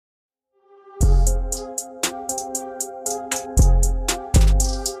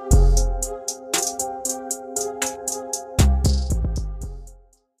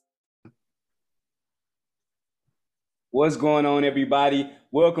What's going on, everybody?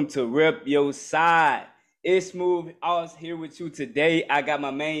 Welcome to Rep Your Side. It's Smooth. I was here with you today. I got my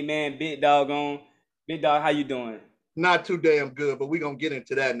main man, Big Dog, on. Big Dog, how you doing? Not too damn good, but we're going to get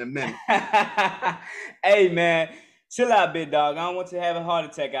into that in a minute. Hey, man, chill out, Big Dog. I don't want you to have a heart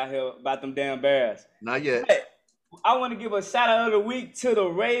attack out here about them damn Bears. Not yet. But I want to give a shout out of the week to the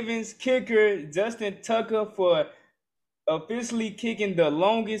Ravens kicker, Justin Tucker, for officially kicking the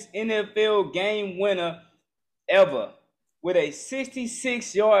longest NFL game winner ever with a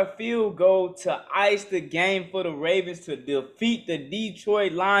 66-yard field goal to ice the game for the Ravens to defeat the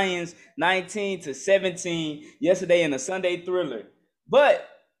Detroit Lions 19-17 yesterday in a Sunday thriller. But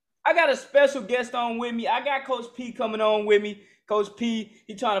I got a special guest on with me. I got Coach P coming on with me. Coach P,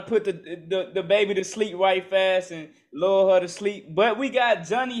 he trying to put the baby to sleep right fast and lull her to sleep. But we got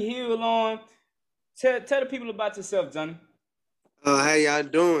Johnny Hill on. Tell the people about yourself, Johnny. How y'all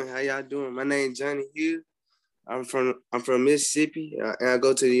doing? My name is Johnny Hill. I'm from Mississippi, and I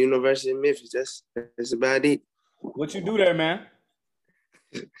go to the University of Memphis. That's about it. What you do there, man?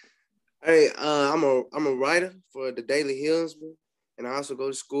 Hey, I'm a writer for the Daily Hillsman, and I also go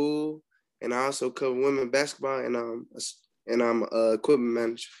to school, and I also cover women basketball, and I'm a equipment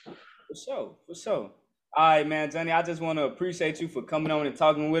manager. For sure. All right, man, Johnny. I just want to appreciate you for coming on and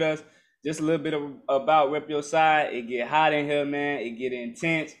talking with us. Just a little bit about Rep Your Side. It get hot in here, man. It get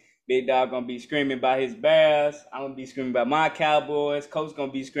intense. Big Dog gonna be screaming about his Bears. I'm gonna be screaming about my Cowboys. Coach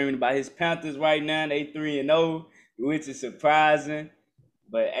gonna be screaming about his Panthers right now. They 3-0, which is surprising.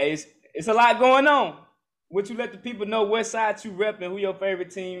 But hey, it's a lot going on. Would you let the people know what side you rep and who your favorite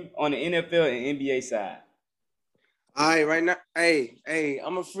team on the NFL and NBA side? All right, right now, hey,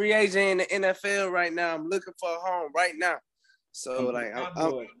 I'm a free agent in the NFL right now. I'm looking for a home right now. So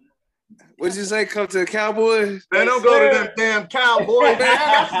what'd you say? Come to the Cowboys? Man, don't go to them damn Cowboys. Man,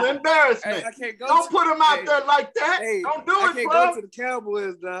 that's an embarrassment. Hey, I can't go. Don't put them out there like that. Don't do it, I can't bro. go to the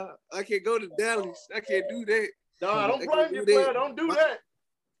Cowboys, dog. I can't go to Dallas. I can't do that. No, I don't blame you, bro. Don't do that.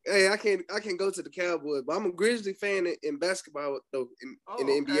 Hey, I can't go to the Cowboys, but I'm a Grizzly fan in basketball though in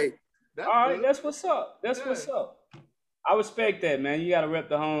the NBA. All right, that's what's up. What's up. I respect that, man. You gotta rep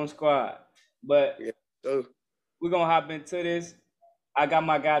the home squad. But we're gonna hop into this. I got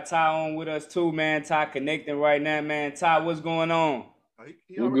my guy Ty on with us too, man. Ty connecting right now, man. Ty, what's going on?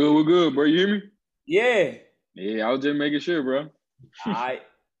 We're good, bro. You hear me? Yeah. Yeah, I was just making sure, bro. All right.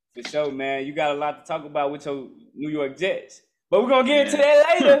 For sure, man. You got a lot to talk about with your New York Jets. But we're going to get into that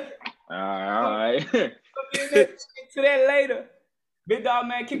later. All right. We're going to get into that later. Big Dog,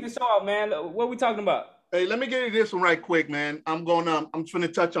 man, kick this off, man. What we talking about? Hey, let me get you this one right quick, man. I'm going to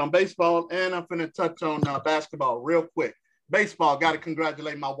touch on baseball and I'm going to touch on basketball real quick. Baseball, got to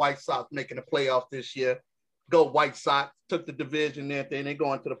congratulate my White Sox making the playoffs this year. Go White Sox, took the division and everything. They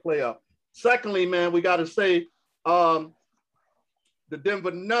going to the playoff. Secondly, man, we got to say the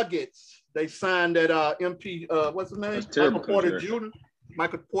Denver Nuggets, they signed that MP, what's his name?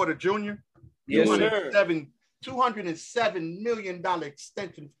 Michael Porter Jr. Yes, sir. $207 million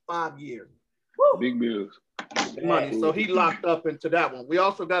extension for 5 years. Woo. Big bills. Money. So he locked up into that one. We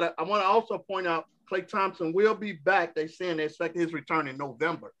also I want to also point out Klay Thompson will be back. They're saying they expect his return in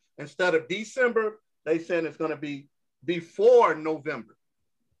November. Instead of December, they saying it's going to be before November.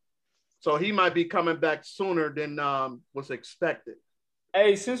 So he might be coming back sooner than was expected.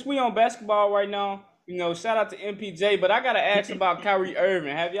 Hey, since we on basketball right now, shout out to MPJ, but I got to ask about Kyrie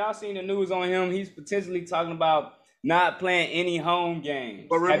Irving. Have y'all seen the news on him? He's potentially talking about not playing any home games.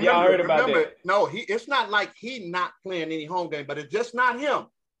 But have y'all heard about that? No, it's not like he not playing any home game, but it's just not him.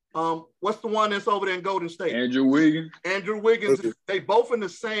 What's the one that's over there in Golden State? Andrew Wiggins. They both in the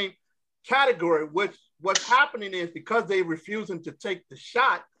same category, which what's happening is because they refusing to take the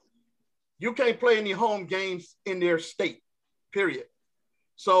shot, you can't play any home games in their state, period.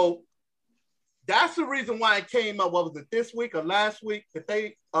 So that's the reason why it came up, what was it, this week or last week, that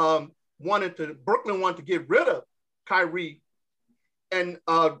they Brooklyn wanted to get rid of Kyrie, and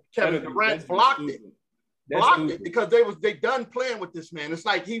Kevin Durant blocked it. Because they done playing with this man. It's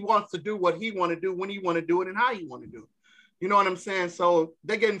like he wants to do what he want to do, when he want to do it, and how he want to do it. You know what I'm saying? So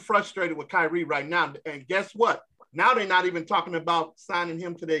they're getting frustrated with Kyrie right now. And guess what? Now they're not even talking about signing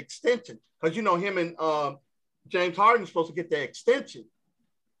him to the extension, because him and James Harden supposed to get the extension,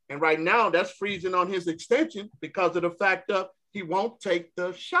 and right now that's freezing on his extension because of the fact that he won't take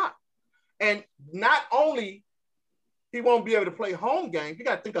the shot. And not only he won't be able to play home games, you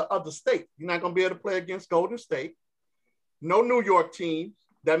got to think of other states. You're not going to be able to play against Golden State. No New York teams.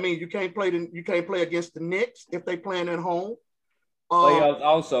 That means you can't play against the Knicks if they playing at home. Playoffs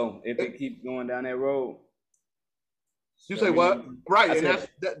also, if they keep going down that road. You say what? Right, and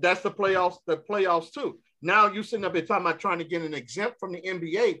that's the playoffs too. Now you sitting up here talking about trying to get an exempt from the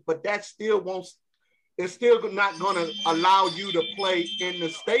NBA, but that still won't. It's still not going to allow you to play in the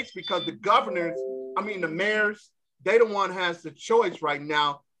states because the governors, the mayors, they the one has the choice right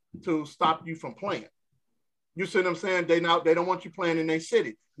now to stop you from playing. You see what I'm saying? They don't want you playing in their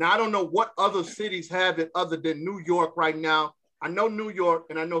city. Now I don't know what other cities have it other than New York right now. I know New York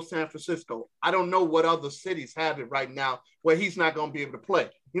and I know San Francisco. I don't know what other cities have it right now where he's not going to be able to play.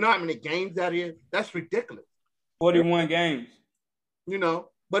 You know how many games that is? That's ridiculous. 41 games.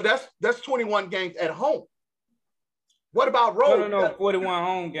 But that's 21 games at home. What about road? No, 41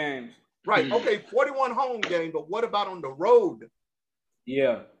 home games. Right. Okay, 41 home games, but what about on the road?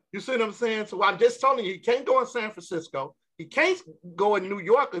 Yeah. You see what I'm saying? So I'm just telling you, he can't go in San Francisco. He can't go in New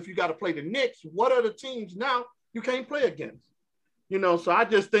York if you got to play the Knicks. What other teams now you can't play against? So I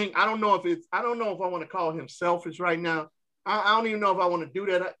just think, I don't know if I want to call him selfish right now. I don't even know if I want to do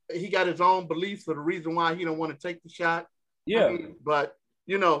that. He got his own beliefs for the reason why he don't want to take the shot. Yeah. But,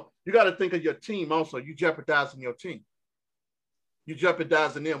 you got to think of your team also. You jeopardizing your team. You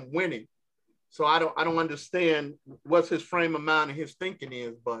jeopardizing them winning. So I don't understand what's his frame of mind and his thinking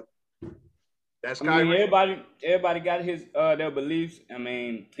is, but that's Kyrie. Everybody got his their beliefs.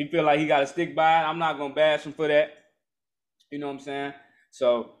 He feel like he got to stick by it. I'm not gonna bash him for that. You know what I'm saying?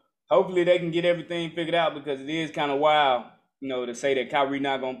 So hopefully they can get everything figured out because it is kind of wild, to say that Kyrie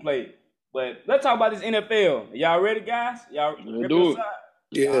not gonna play. But let's talk about this NFL. Y'all ready, guys? Y'all do it.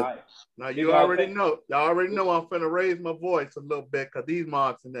 Yeah. All right. Now you already know. Y'all already know I'm finna raise my voice a little bit because these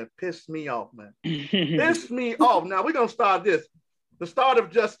marks and that pissed me off, man. Pissed me off. Now we're gonna start this. The start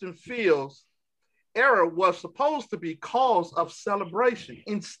of Justin Fields' era was supposed to be cause of celebration.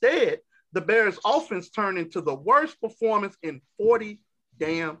 Instead, the Bears' offense turned into the worst performance in 40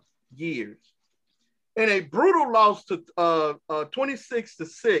 damn years. In a brutal loss to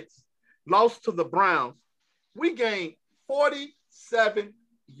 26-6, loss to the Browns, we gained 47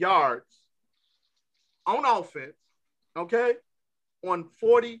 yards on offense, okay, on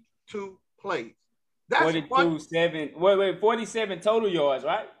 42 plays. That's 47 total yards,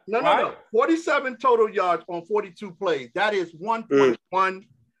 right? No. 47 total yards on 42 plays. That is 1.1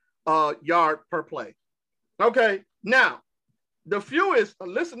 yard per play. Okay, now the fewest,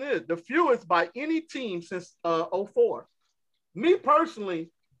 listen to this, the fewest by any team since 04. Me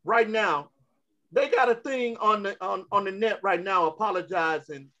personally, right now, they got a thing on the net right now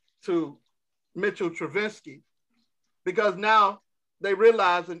apologizing to Mitchell Trubisky because now they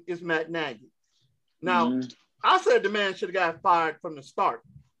realizing it's Matt Nagy. Now, I said the man should have got fired from the start.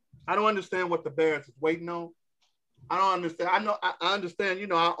 I don't understand what the Bears is waiting on. I don't understand. I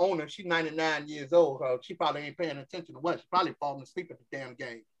understand, our owner, she's 99 years old. She probably ain't paying attention to what. She's probably falling asleep at the damn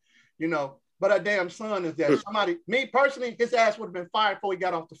game, But her damn son is there. Me personally, his ass would have been fired before he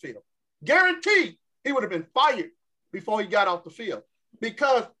got off the field. Guaranteed he would have been fired before he got off the field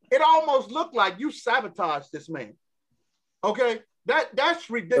because it almost looked like you sabotaged this man. Okay,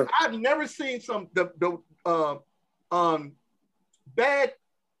 that's ridiculous. I've never seen bad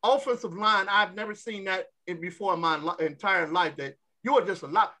offensive line. I've never seen that before in my entire life. That you are just a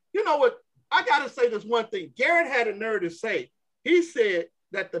lot. You know what? I gotta say this one thing. Garrett had a nerve to say. He said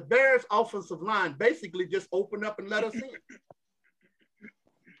that the Bears offensive line basically just opened up and let us in.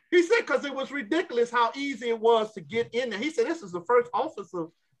 He said because it was ridiculous how easy it was to get in there. He said this is the first offensive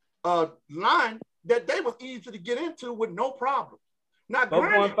line that they was easy to get into with no problem. Now,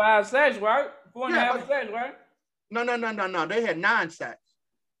 4.5 sacks, right? 4.5 sacks, right? No. They had 9 sacks.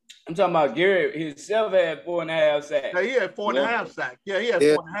 I'm talking about Garrett himself had 4.5 sacks. Yeah, he had 4.5 sacks. Yeah, he had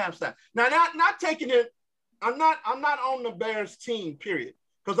 4.5 sacks. Now, not taking it. I'm not on the Bears team, period,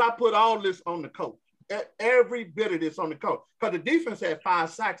 because I put all this on the coach. Every bit of this on the coach. Because the defense had 5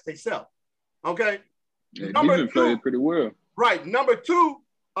 sacks themselves. Okay. Yeah, number 2 played pretty well. Right. Number 2,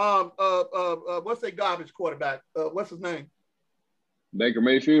 what's that garbage quarterback? What's his name? Baker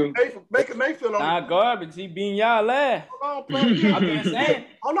Mayfield. Baker Mayfield. Not garbage. He beating y'all last. Hold on, player. I'm just saying.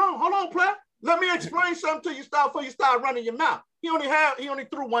 Hold on, player. Let me explain something to you before you start running your mouth. He only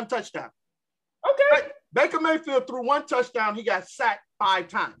threw 1 touchdown. Okay. Baker Mayfield threw 1 touchdown. He got sacked 5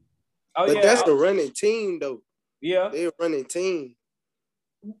 times. Oh, but that's the running team, though. Yeah. They're a running team.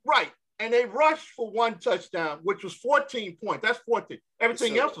 Right. And they rushed for 1 touchdown, which was 14 points. That's 14.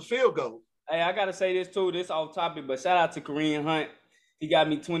 Everything else was field goals. Hey, I got to say this, too. This off topic, but shout out to Kareem Hunt. He got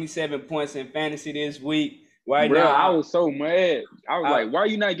me 27 points in fantasy this week. Right now, I was so mad. I was like, why are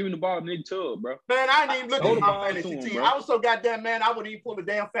you not giving the ball to Nick Chubb, bro? Man, I ain't even looking at my fantasy team. Bro. I was so goddamn mad, I wouldn't even pull the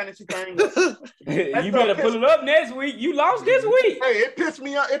damn fantasy thing. You better pull it up next week. You lost this week. Hey, it pissed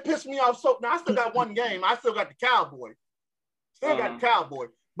me off. It pissed me off. So now I still got 1 game. I still got the Cowboys.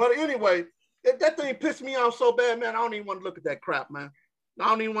 But anyway, That thing pissed me off so bad, man. I don't even want to look at that crap, man. I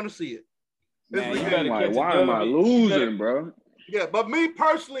don't even want to see it. Man, It's you gotta Like, catch why a am I W. losing, bro? Yeah, but me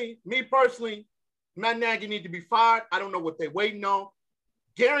personally, Matt Nagy need to be fired. I don't know what they're waiting on.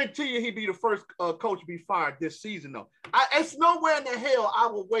 Guarantee you he'd be the first coach to be fired this season, though. It's nowhere in the hell I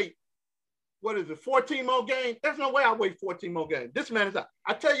will wait. What is it, 14 more games? There's no way I'll wait 14 more games. This man is out.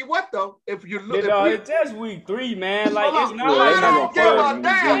 I tell you what, though, if you look... It's just week 3, man. Like, it's not I like... don't give a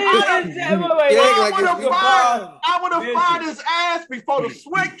damn. I would have fired his ass before the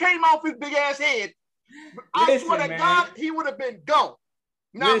sweat came off his big ass head. I swear to God, he would have been gone.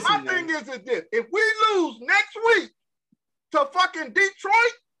 Now, my thing is this. If we lose next week to fucking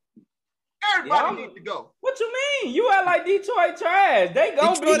Detroit, everybody needs to go. What you mean? You act like Detroit trash. They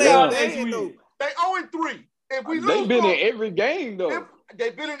go beat y'all next week. They 0-3. If we lose, they've been in every game, though.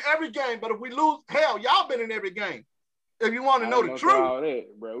 They've been in every game, but if we lose, hell, y'all been in every game. If you want to know the truth. All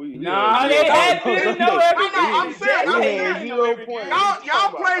that, bro. They had been know every game. I'm saying,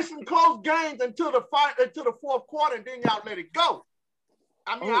 y'all play some close games until the fourth quarter, and then y'all let it go.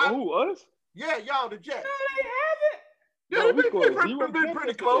 I mean, who us? Yeah, y'all the Jets. No, they haven't. Yeah, they've been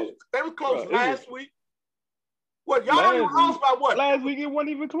pretty close. They were close last week. What, y'all only lost by what? Last week it wasn't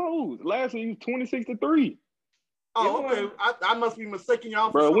even close. Last week it was 26-3. Oh, okay. I must be mistaken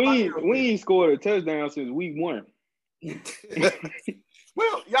y'all for bro, somebody we ain't scored a touchdown since week 1.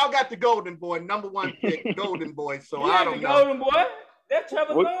 Well, y'all got the golden boy, number 1 pick, golden boy. So I don't know. Golden boy? That's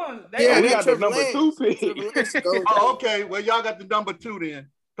Trevor Lawrence. We got the number 2 pick. Oh, okay. Well, y'all got the number 2 then.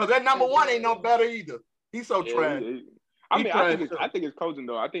 Because that number 1 ain't no better either. He's so trash. I think it's coaching,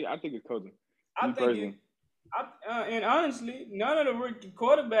 though. I think it's coaching. And honestly, none of the rookie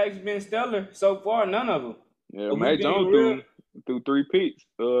quarterbacks been stellar so far. None of them. Yeah, Mac Jones threw 3 picks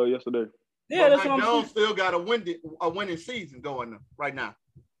yesterday. Yeah, that's Mac what I'm saying. Jones still got a winning season going right now.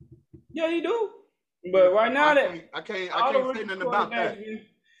 Yeah, he do. But right now I can't say nothing about that.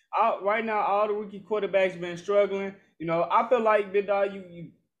 Right now, all the rookie quarterbacks been struggling. You know, I feel like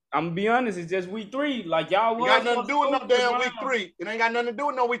I'm gonna be honest, it's just week 3. Like y'all was. Got nothing to do with no damn week 3. It ain't got nothing to do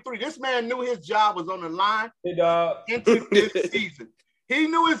with no week 3. This man knew his job was on the line into this season. He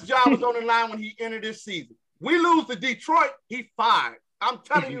knew his job was on the line when he entered this season. We lose to Detroit, he fired. I'm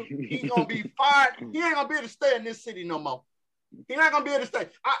telling you, he's gonna be fired. He ain't gonna be able to stay in this city no more. He's not gonna be able to stay.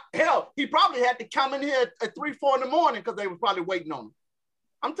 Hell, he probably had to come in here at 3, 4 in the morning because they were probably waiting on him.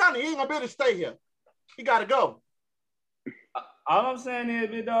 I'm telling you, he ain't gonna be able to stay here. He gotta go. All I'm saying is,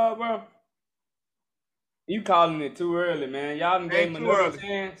 big dog, bro, you calling it too early, man. Y'all done gave him another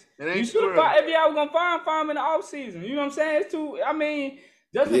chance. You should have, if y'all was gonna fire him in the offseason. You know what I'm saying? It's too, I mean,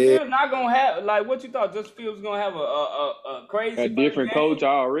 Justin Fields not gonna have, like, what you thought Justin Fields was gonna have a crazy different coach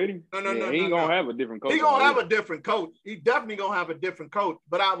already? No, he ain't gonna have a different coach. He gonna have a different coach. He definitely gonna have a different coach.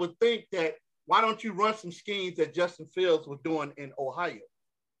 But I would think that why don't you run some schemes that Justin Fields was doing in Ohio?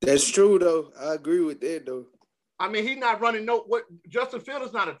 That's true, though. I agree with that, though. I mean, he's not running Justin Fields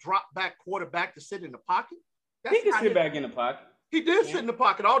is not a drop back quarterback to sit in the pocket. He can sit back in the pocket. He did sit in the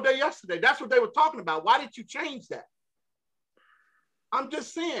pocket all day yesterday. That's what they were talking about. Why did you change that? I'm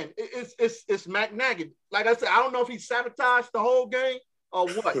just saying, it's Matt Nagy. Like I said, I don't know if he sabotaged the whole game or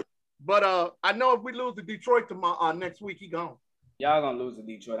what. But I know if we lose to Detroit tomorrow, next week, he gone. Y'all gonna lose to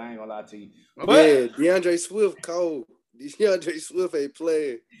Detroit. I ain't gonna lie to you. But DeAndre Swift cold. DeAndre Swift ain't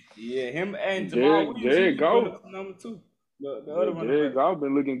playing. Yeah, him and Jamal Williams. Number 2. The other one. Jared Goff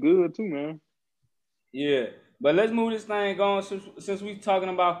been looking good too, man. Yeah. But let's move this thing on since we talking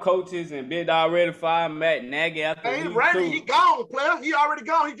about coaches and Big Dog ready to fire Matt Nagy after he ready. He gone, player. He already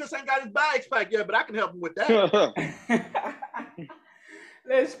gone. He just ain't got his bags packed yet, but I can help him with that.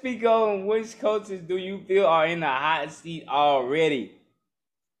 Let's speak on which coaches do you feel are in the hot seat already?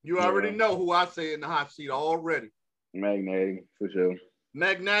 You already know who I say in the hot seat already. Matt Nagy, for sure.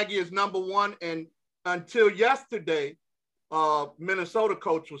 Matt Nagy is number 1, and until yesterday, Minnesota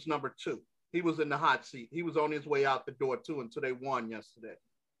coach was number 2. He was in the hot seat. He was on his way out the door too until they won yesterday.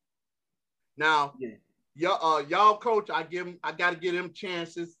 Now, y'all coach, I got to give him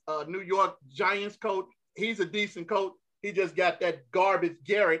chances. New York Giants coach, he's a decent coach. He just got that garbage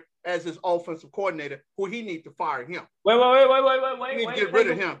Garrett as his offensive coordinator, who he needs to fire him. Wait. He needs to get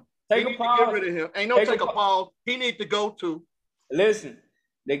rid of him. Take a pause. Get rid of him. Ain't no take a pause. He needs to go to. Listen,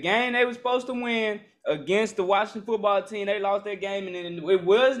 the game they were supposed to win against the Washington football team, they lost their game, and it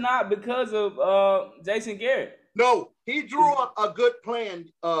was not because of Jason Garrett. No, he drew up a good plan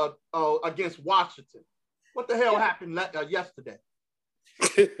against Washington. What the hell happened yesterday?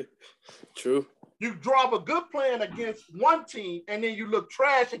 True. You draw up a good plan against one team, and then you look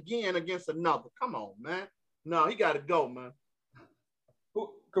trash again against another. Come on, man. No, he got to go, man.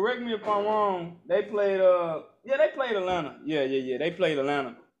 correct me if I'm wrong. They played they played Atlanta. Yeah. They played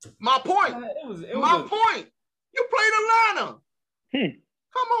Atlanta. My point. My point. You played Atlanta.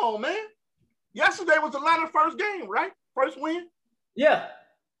 Come on, man. Yesterday was Atlanta's first game, right? First win. Yeah.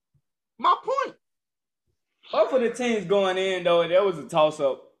 My point. Both of the teams going in though, there was a toss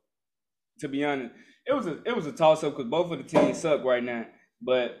up. To be honest, it was a toss up because both of the teams suck right now.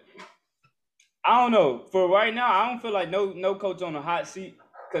 But I don't know. For right now, I don't feel like no coach on the hot seat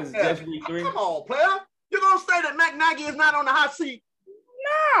because it's just week 3. Come on, player. You're gonna say that Matt Nagy is not on the hot seat?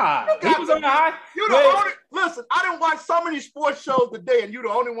 Nah, he was on the hot. You the only. Listen, I didn't watch so many sports shows today, and you're the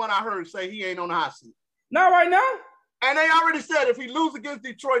only one I heard say he ain't on the hot seat. Not right now. And they already said if he loses against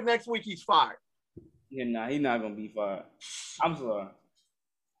Detroit next week, he's fired. Yeah, nah, he's not gonna be fired. I'm sorry.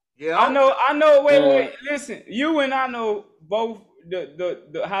 Yeah, I know. Wait. Listen, you and I know both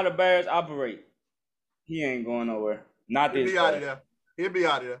the how the Bears operate. He ain't going nowhere. Not this. He'll be out of there. He'll be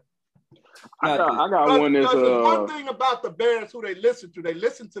out of there. I got one that's one thing about the Bears who they listen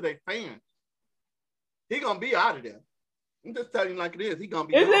to their fans. He gonna be out of there. I'm just telling you like it is. He gonna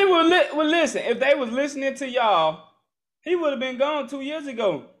be. If they listen, if they was listening to y'all, he would have been gone 2 years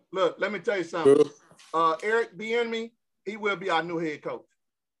ago. Look, let me tell you something. Eric Bieniemy, he will be our new head coach.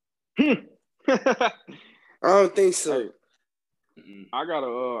 I don't think so. I got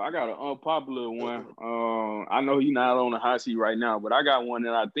an unpopular one. I know he's not on the hot seat right now, but I got one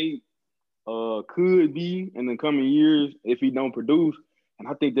that I think could be in the coming years if he don't produce, and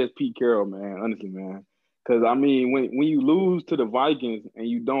I think that's Pete Carroll, man. Honestly, man, because I mean, when you lose to the Vikings and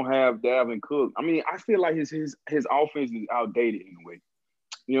you don't have Dalvin Cook, I mean, I feel like his offense is outdated in a way.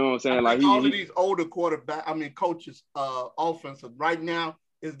 You know what I'm saying? Like all of these older coaches' offensive right now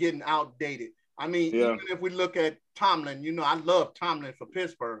is getting outdated. I mean, even if we look at Tomlin, you know, I love Tomlin for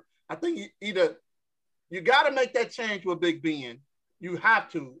Pittsburgh. I think either you got to make that change with Big Ben. You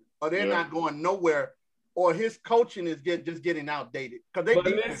have to, or they're not going nowhere, or his coaching is just getting outdated because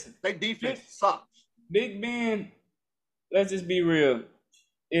they defense sucks. Big Ben, let's just be real.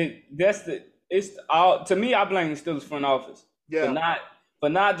 To me, I blame the Steelers front office. Yeah. For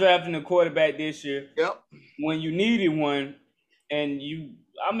not drafting a quarterback this year. Yep. When you needed one, and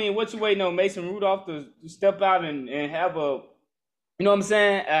what you waiting on Mason Rudolph to step out and have a, you know what I'm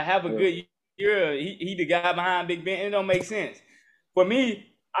saying? Have a good year. He the guy behind Big Ben. It don't make sense. For me,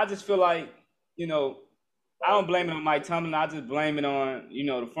 I just feel like, you know, I don't blame it on Mike Tomlin. I just blame it on, you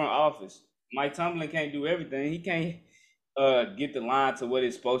know, the front office. Mike Tomlin can't do everything. He can't get the line to what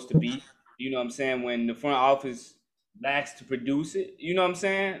it's supposed to be. You know what I'm saying? When the front office lacks to produce it, you know what I'm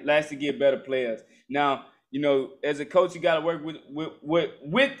saying? Lacks to get better players. Now, you know, as a coach, you got to work with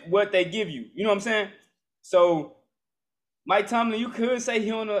what they give you. You know what I'm saying? So, Mike Tomlin, you could say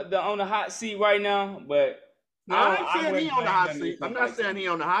he on the hot seat right now, but no, I ain't saying he on the hot seat. I'm not saying he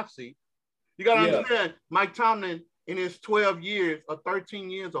on the hot seat. You got to understand, Mike Tomlin in his 12 years or 13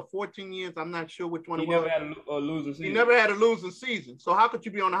 years or 14 years, I'm not sure which one it was. He never had a losing season. He never had a losing season. So how could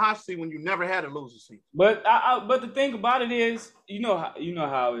you be on the hot seat when you never had a losing season? But but the thing about it is, you know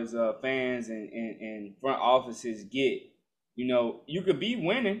how his fans and front offices get. You know, you could be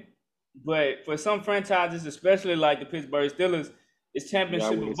winning, but for some franchises, especially like the Pittsburgh Steelers, it's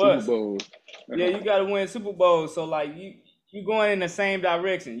championship or bust. Yeah, you got to win Super Bowl. So like you going in the same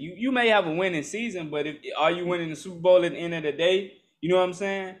direction. You may have a winning season, but are you winning the Super Bowl at the end of the day? You know what I'm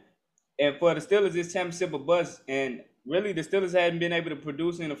saying? And for the Steelers, it's championship or bust. And really, the Steelers hadn't been able to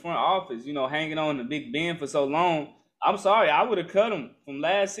produce in the front office, you know, hanging on to Big Ben for so long. I'm sorry, I would have cut him from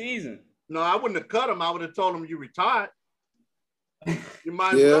last season. No, I wouldn't have cut him. I would have told him you retired. You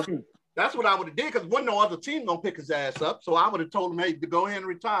might as well. That's what I would have did because wasn't no other team going to pick his ass up. So I would have told him, hey, go ahead and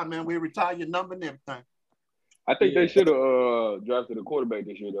retire, man. We'll retire your number and everything. I think they should have drafted a quarterback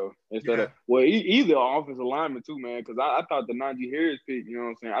this year, though, instead of either offensive lineman too, man. Because I thought the Najee Harris pick, you know what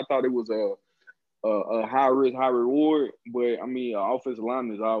I'm saying? I thought it was a high risk, high reward, but I mean, offensive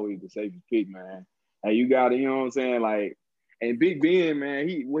lineman is always the safest pick, man. And you got to, you know what I'm saying? Like, and Big Ben, man,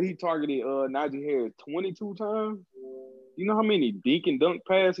 he targeted Najee Harris 22 times. You know how many dink and dunk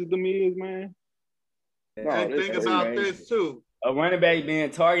passes them is, man? And think about this too. A running back being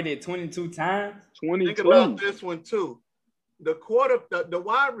targeted 22 times. 22. Think about this one too. The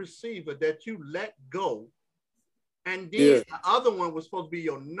wide receiver that you let go, and then the other one was supposed to be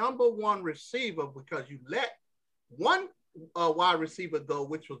your number one receiver because you let one wide receiver go,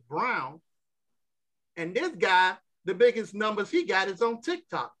 which was Brown. And this guy, the biggest numbers he got is on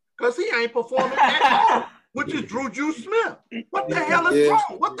TikTok because he ain't performing at all, which is Juju Smith. What the hell is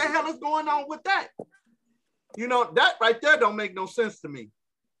wrong? What the hell is going on with that? You know, that right there don't make no sense to me.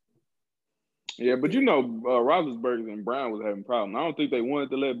 Yeah, but Roethlisberger and Brown was having problems. I don't think they wanted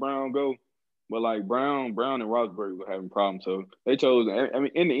to let Brown go, but like Brown and Roethlisberger were having problems. So they chose. I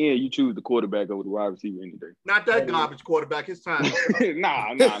mean, in the end, you choose the quarterback over the wide receiver any day. Not that garbage quarterback. His time.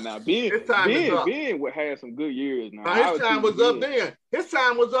 Nah. His time is up. Ben would have some good years now. His time was up then. His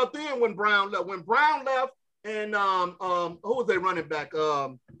time was up then when Brown left. When Brown left, and who was they running back?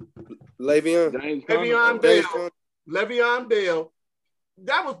 Le'Veon Bell.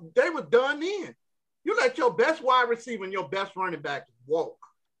 They were done then. You let your best wide receiver and your best running back walk.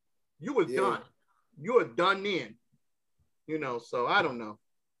 You was done. You were done then. You know, so I don't know.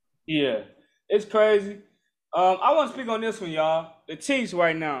 Yeah, it's crazy. I want to speak on this one, y'all. The Chiefs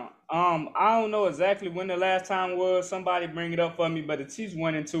right now. I don't know exactly when the last time was. Somebody bring it up for me, but the Chiefs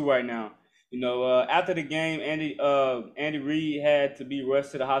 1-2 right now. You know, after the game, Andy Reid had to be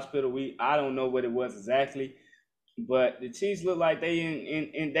rushed to the hospital. I don't know what it was exactly, but the Chiefs look like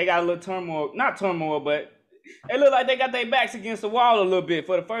they got a little turmoil. Not turmoil, but it look like they got their backs against the wall a little bit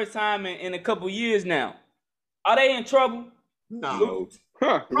for the first time in a couple years now. Are they in trouble? No.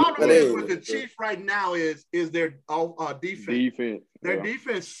 Problem is with the Chiefs right now is their defense. Their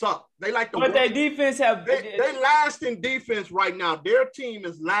defense sucks. They like but their defense they last in defense right now. Their team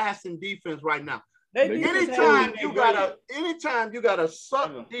is last in defense right now. Anytime you got a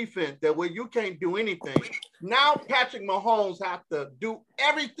suck defense that where you can't do anything. Now Patrick Mahomes have to do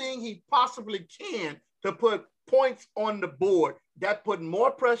everything he possibly can to put points on the board. That put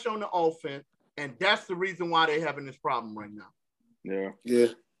more pressure on the offense, and that's the reason why they're having this problem right now. Yeah,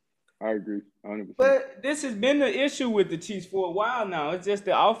 I agree 100%. But this has been the issue with the Chiefs for a while now. It's just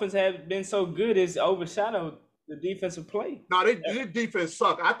the offense has been so good, it's overshadowed the defensive play. No, this defense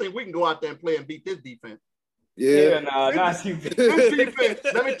suck. I think we can go out there and play and beat this defense. Not you. This defense,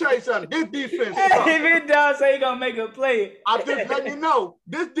 let me tell you something. This defense sucks. If it does say he's gonna make a play. I'm just letting you know,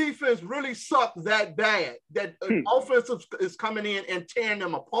 this defense really sucks that bad. That offense is coming in and tearing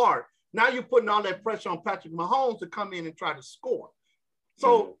them apart. Now you're putting all that pressure on Patrick Mahomes to come in and try to score.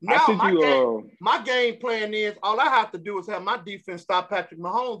 So now my game plan is all I have to do is have my defense stop Patrick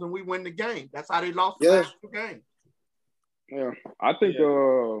Mahomes and we win the game. That's how they lost the last 2 games. Yeah, I think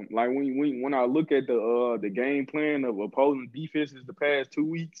like when I look at the game plan of opposing defenses the past 2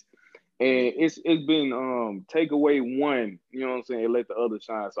 weeks, and it's been take away one, you know what I'm saying, and let the other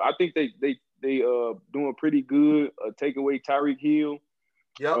shine. So I think they doing pretty good. Take away Tyreek Hill.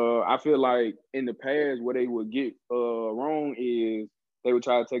 Yep. I feel like in the past what they would get wrong is they would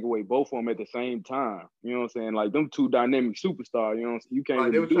try to take away both of them at the same time. You know what I'm saying? Like them two dynamic superstars, you know what I'm saying? You can't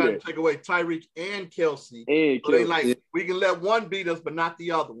really do that. They were trying to take away Tyreek and Kelsey. So they we can let one beat us, but not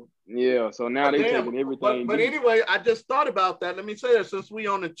the other one. Yeah, so now they're taking everything. But anyway, I just thought about that. Let me say that since we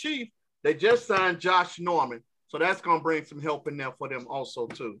on the Chiefs, they just signed Josh Norman. So that's going to bring some help in there for them also,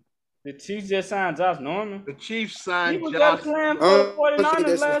 too. The Chiefs just signed Josh Norman. The Chiefs signed Josh. He was just playing for the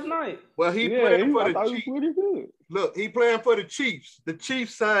 49ers last night. Well, he playing for the Chiefs. Pretty good. Look, he playing for the Chiefs. The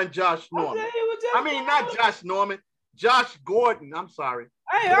Chiefs signed Josh Norman. Not Josh Norman. Josh Gordon. I'm sorry.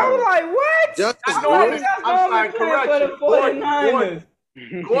 Hey, I was like, what? Josh Gordon. I'm sorry, correction.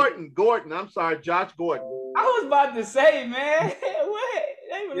 Gordon. I'm sorry, Josh Gordon. I was about to say, man. What?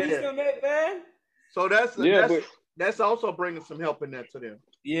 They released him that bad? So that's also bringing some help in that to them.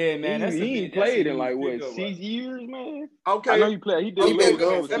 Yeah, man. He ain't played in like what 6 years, man. Okay. I know he played. He did.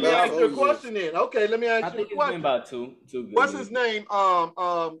 Let me ask you a question then. Okay, let me ask you a question. It's been about two good. What's his name?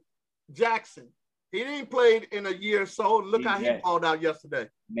 Jackson. He didn't play in a year or so. Look how he balled out yesterday.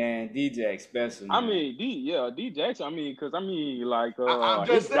 Man, DJ special. Man. I mean, D Jackson. I mean, because like I'm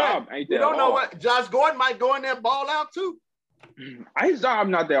just saying, job ain't that. You don't know what Josh Gordon might go in there and ball out too. His job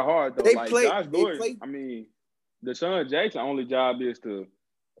not that hard though. Josh Gordon. I mean, Deshaun Jackson only job is to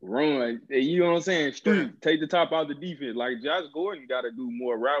run, you know what I'm saying? Street, take the top out of the defense. Like Josh Gordon got to do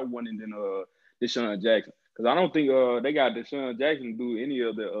more route running than Deshaun Jackson, because I don't think they got Deshaun Jackson to do any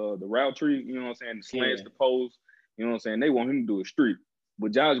of the route tree. You know what I'm saying? The slants, the post. You know what I'm saying? They want him to do a street.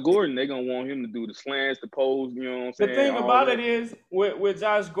 With Josh Gordon, they're gonna want him to do the slants, the post. You know what I'm saying? The thing about it is with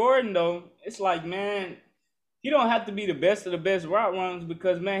Josh Gordon though, it's like, man, he don't have to be the best of the best route runners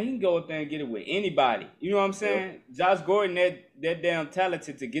because, man, he can go up there and get it with anybody. You know what I'm saying? Yep. Josh Gordon, that damn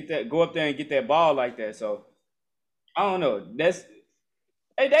talented to go up there and get that ball like that. So, I don't know. They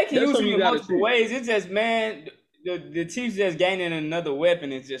can use him in multiple ways. It's just, man, the Chiefs just gaining another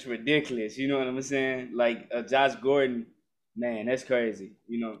weapon is just ridiculous. You know what I'm saying? Like Josh Gordon, man, that's crazy.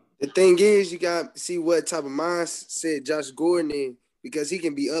 You know. The thing is, you got to see what type of mindset Josh Gordon in, because he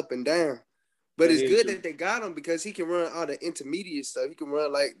can be up and down. But it's good that they got him because he can run all the intermediate stuff. He can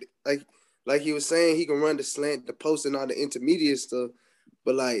run like he was saying, he can run the slant, the post, and all the intermediate stuff.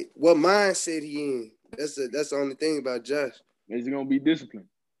 But like, what mindset he in? That's the only thing about Josh. Is he gonna be disciplined?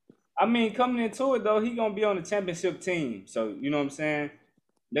 I mean, coming into it though, he gonna be on the championship team. So you know what I'm saying?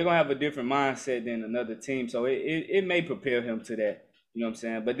 They're gonna have a different mindset than another team. So it may prepare him to that. You know what I'm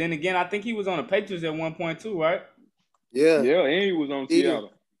saying? But then again, I think he was on the Patriots at one point too, right? Yeah. Yeah, and he was on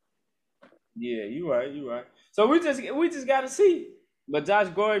Seattle. Yeah, you right. So we just gotta see. But Josh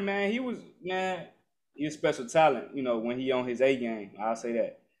Gordon, man, he was a special talent, you know, when he on his A game. I'll say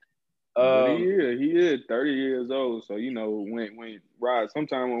that. But he is 30 years old. So, you know,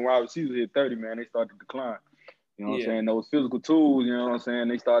 sometimes when wide receivers hit 30, man, they start to decline. You know what I'm saying? Those physical tools, you know what I'm saying,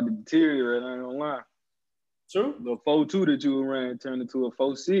 they start to deteriorate, I ain't gonna lie. True. The 4.2 that you ran turned into a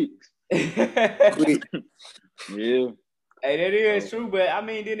 4.6. Yeah. Hey, that is true, but I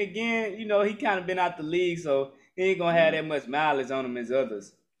mean, then again, you know, he kind of been out the league, so he ain't gonna have that much mileage on him as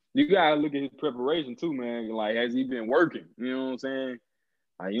others. You gotta look at his preparation too, man. Like, has he been working? You know what I'm saying?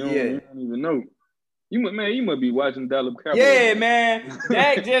 Like, you don't even know. You must be watching Dallas Cowboys. Yeah, man.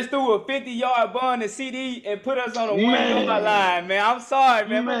 Dak just threw a 50-yard bomb to CD and put us on a 1-yard line, man. I'm sorry,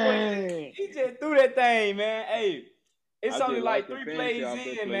 man. He just threw that thing, man. Hey, it's only like 3 plays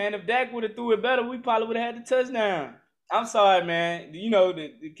in, man. If Dak would have threw it better, we probably would have had the touchdown. I'm sorry, man. You know,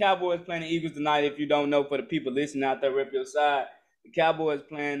 the Cowboys playing the Eagles tonight. If you don't know, for the people listening out there, rip your side. The Cowboys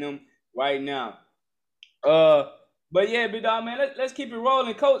playing them right now. But yeah, big dog, man, let's keep it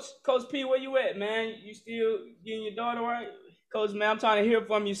rolling. Coach P, where you at, man? You still getting your daughter right? Coach, man, I'm trying to hear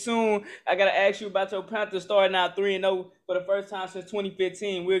from you soon. I got to ask you about your Panthers starting out 3-0 for the first time since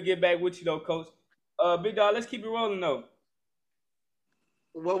 2015. We'll get back with you, though, Coach. Big dog, let's keep it rolling, though.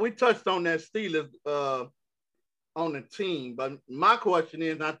 Well, we touched on that Steelers on the team, but my question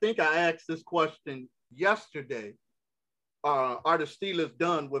is, and I think I asked this question yesterday, are the Steelers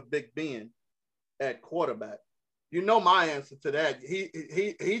done with Big Ben at quarterback? You know my answer to that.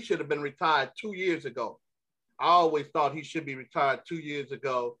 He should have been retired 2 years ago. I always thought he should be retired 2 years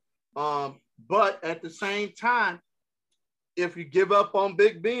ago. But at the same time, if you give up on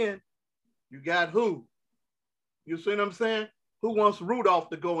Big Ben, you got who? You see what I'm saying? Who wants Rudolph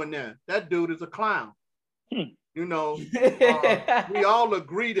to go in there? That dude is a clown. You know, we all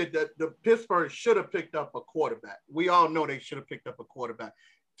agree that the Pittsburgh should have picked up a quarterback. We all know they should have picked up a quarterback.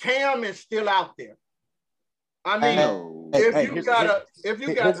 Cam is still out there. I mean,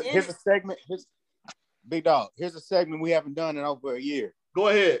 here's a segment. Big dog. Here's a segment we haven't done in over a year. Go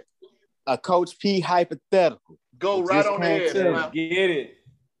ahead. A Coach P hypothetical. Go right on ahead. Get it.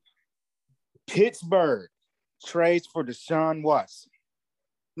 Pittsburgh trades for Deshaun Watson.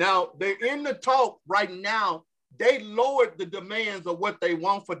 Now they're in the talk right now. They lowered the demands of what they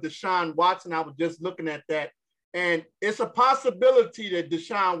want for Deshaun Watson. I was just looking at that, and it's a possibility that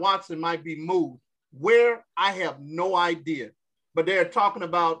Deshaun Watson might be moved. Where, I have no idea, but they're talking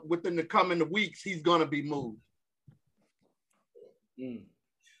about within the coming weeks he's going to be moved.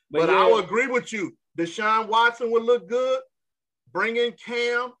 But I will agree with you. Deshaun Watson would look good. Bring in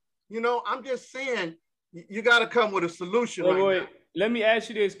Cam. You know, I'm just saying you got to come with a solution. Wait. Let me ask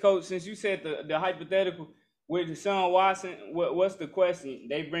you this, Coach. Since you said the hypothetical with Deshaun Watson, what's the question?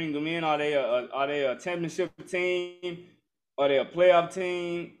 They bring them in. Are they a championship team? Are they a playoff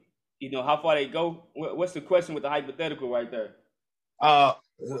team? You know, how far they go? What's the question with the hypothetical right there?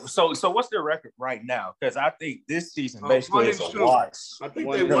 So what's their record right now? Because I think this season basically is a wash. I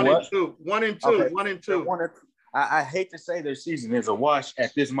think they 1-2. 1-2. 1-2. I hate to say their season is a wash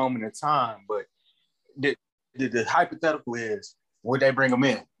at this moment in time, but the hypothetical is, would they bring them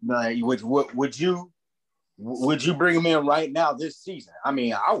in? Like, would you bring them in right now this season? I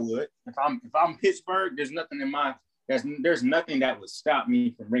mean, I would. If I'm Pittsburgh, there's nothing in mind. There's nothing that would stop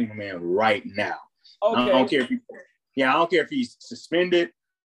me from bringing him in right now. Okay. I don't care if he's suspended.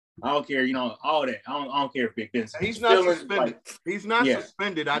 I don't care, you know, all that. I don't care if Big Ben's he's not suspended. He's not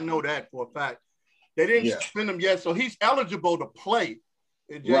suspended. I know that for a fact. They didn't suspend him yet, so he's eligible to play.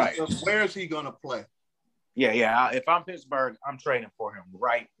 It just where is he gonna play? Yeah. If I'm Pittsburgh, I'm trading for him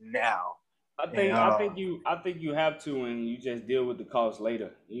right now. I think you have to, and you just deal with the cost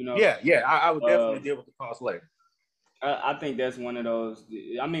later. You know. I would definitely deal with the cost later. I think that's one of those.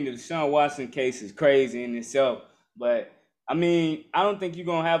 I mean, the Deshaun Watson case is crazy in itself, but I mean, I don't think you're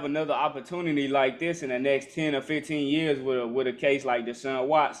gonna have another opportunity like this in the next 10 or 15 years with a case like Deshaun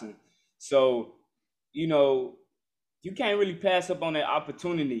Watson. So, you know, you can't really pass up on that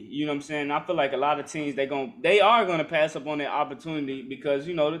opportunity. You know what I'm saying? I feel like a lot of teams they are gonna pass up on that opportunity because,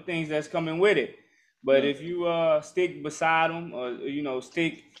 you know, the things that's coming with it. But if you stick beside them, or, you know,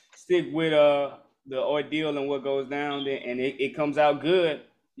 stick with the ordeal and what goes down there, and it comes out good,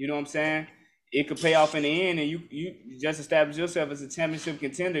 you know what I'm saying? it could pay off in the end, and you just establish yourself as a championship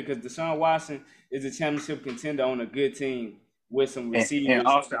contender because Deshaun Watson is a championship contender on a good team with some receivers. And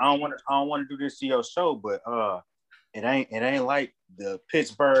Austin, I don't want to do this to your show, but it ain't like the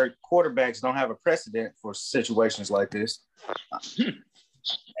Pittsburgh quarterbacks don't have a precedent for situations like this.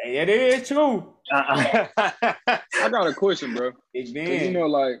 Hey, it is true. I got a question, bro. You know,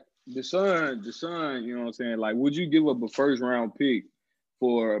 like Deshaun, you know what I'm saying? Like, would you give up a first round pick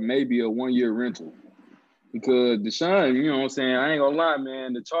for maybe a 1-year rental? Because Deshaun, you know what I'm saying? I ain't gonna lie,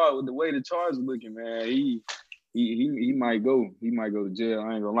 man. The way the charge is looking, man, he might go. He might go to jail.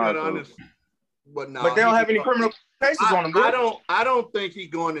 I ain't gonna lie. But they don't have any criminal cases on him. I don't think he's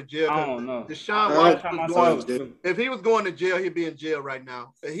going to jail. I don't know. Deshaun Watson, if he was going to jail, he'd be in jail right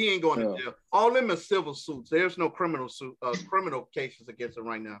now. He ain't going to jail. All of them are civil suits. There's no criminal cases against him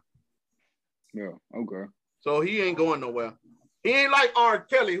right now. Yeah. Okay. So he ain't going nowhere. He ain't like R.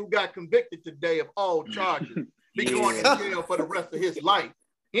 Kelly, who got convicted today of all charges. Be going to jail for the rest of his life.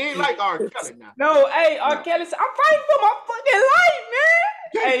 He ain't like R. Kelly now. No, hey, R. Kelly said, I'm fighting for my fucking life, man.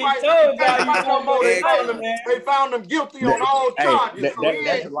 They found him guilty on all charges.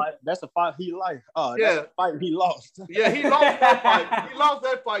 That's a fight he lost. That's a fight he lost. Yeah, he lost that fight. He lost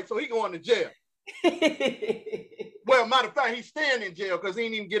that fight, so he going to jail. Well, matter of fact, he's staying in jail because he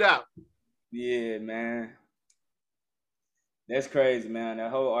didn't even get out. Yeah, man. That's crazy, man.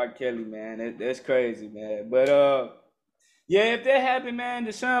 That whole R. Kelly, man. That's crazy, man. But yeah, if that happened, man,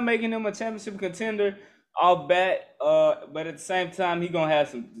 Deshaun making him a championship contender, I'll bet. But at the same time, he gonna have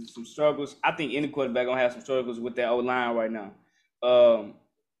some struggles. I think any quarterback gonna have some struggles with that O-line right now.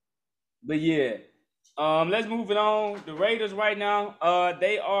 But yeah. Let's move it on. The Raiders right now,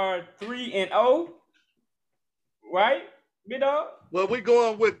 they are 3-0. Right? Big-dog? Well, we're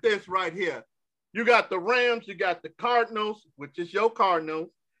going with this right here. You got the Rams, you got the Cardinals, which is your Cardinals.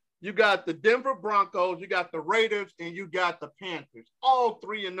 You got the Denver Broncos, you got the Raiders, and you got the Panthers. All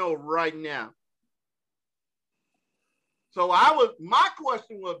 3-0 right now. So my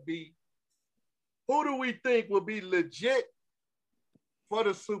question would be, who do we think will be legit for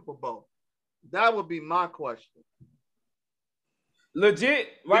the Super Bowl? That would be my question. Legit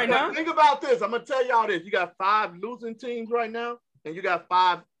right now? Think about this. I'm going to tell y'all this. You got 5 losing teams right now, and you got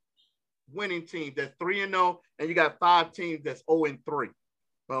 5 winning teams that's 3-0, and you got 5 teams that's 0-3.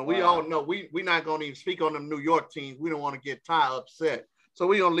 Well, we all know we're not going to even speak on them New York teams. We don't want to get Ty upset. So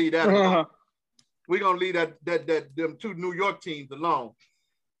we're going to leave that alone. We're going to leave them 2 New York teams alone.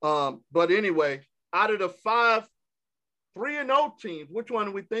 But anyway, out of the 5 3-0 teams, which one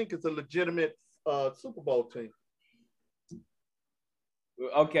do we think is a legitimate Super Bowl team?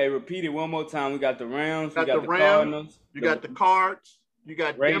 Okay, repeat it one more time. We got the Rams, we got the Cardinals. You got the Cards, you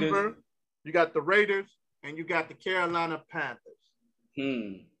got Raiders. Denver, you got the Raiders, and you got the Carolina Panthers.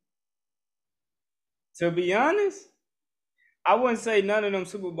 To be honest, I wouldn't say none of them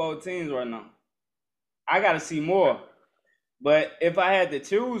Super Bowl teams right now. I got to see more. But if I had to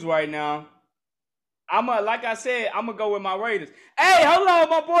choose right now, like I said, I'm going to go with my Raiders. Hey, hold on.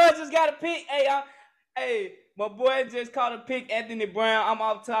 My boy just got a pick. Hey, my boy just caught a pick, Anthony Brown. I'm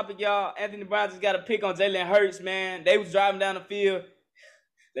off topic, y'all. Anthony Brown just got a pick on Jalen Hurts, man. They was driving down the field.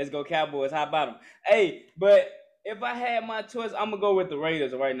 Let's go Cowboys. How about them? Hey, but if I had my choice, I'm going to go with the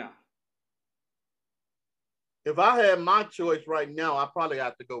Raiders right now. If I had my choice right now, I probably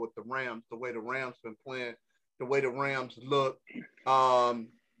have to go with the Rams, the way the Rams been playing, the way the Rams look. I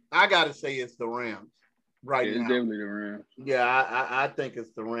got to say it's the Rams now. It's definitely the Rams. Yeah, I think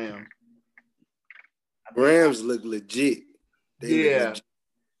it's the Rams. Rams look legit. Look legit.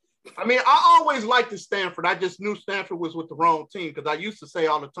 I mean, I always liked the Stanford. I just knew Stanford was with the wrong team because I used to say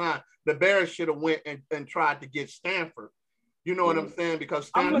all the time, the Bears should have went and tried to get Stanford. You know what I'm saying? Because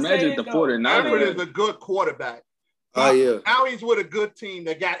Stanford is a good quarterback. Oh, yeah. Now he's with a good team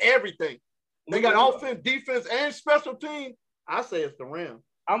that got everything. They got offense, defense, and special team. I say it's the Rams.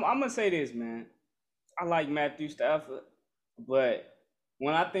 I'm going to say this, man. I like Matthew Stafford, but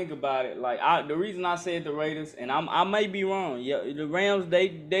when I think about it, the reason I said the Raiders, and I may be wrong. Yeah, the Rams,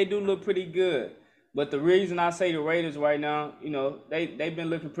 they do look pretty good. But the reason I say the Raiders right now, they've been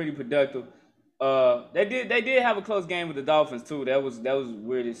looking pretty productive. They did have a close game with the Dolphins too. That was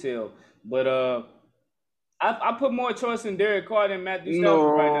weird as hell. But I put more choice in Derek Carr than Matthew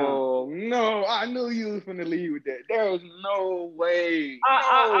Stafford right now. No, I knew you was finna leave with that. There was no way.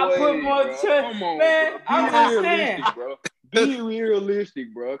 I put more choice. Come on, man. I'm just saying, bro. Be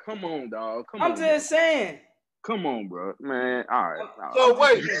realistic, bro. Come on, dog. I'm just saying. Come on, bro. Man, all right. So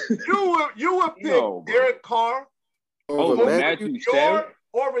wait, you would pick Derek Carr over Matthew Stafford?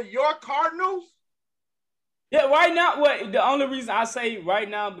 Over your Cardinals? Yeah, right now, what the only reason I say right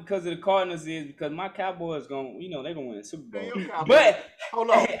now because of the Cardinals is because my Cowboys they're gonna win the Super Bowl. Man, your Cowboys, but hold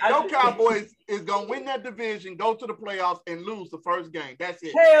on, your Cowboys is gonna win that division, go to the playoffs, and lose the first game. That's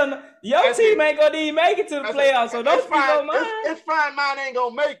it. Hell no, your team ain't gonna even make it to the playoffs, so don't speak on mine. It's fine, mine ain't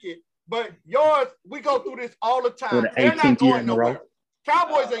gonna make it, but yours, we go through this all the time. For the 18th year in a row.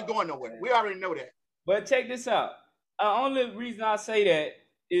 Cowboys ain't going nowhere. We already know that. But check this out. The only reason I say that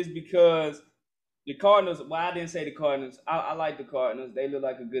is because the Cardinals, well, I didn't say the Cardinals. I like the Cardinals. They look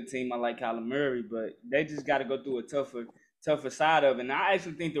like a good team. I like Kyler Murray, but they just got to go through a tougher side of it. And I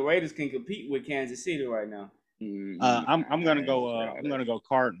actually think the Raiders can compete with Kansas City right now. I'm gonna go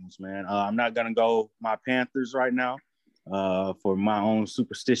Cardinals, man. I'm not gonna go my Panthers right now, for my own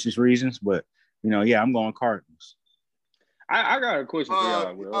superstitious reasons. But I'm going Cardinals. I got a question for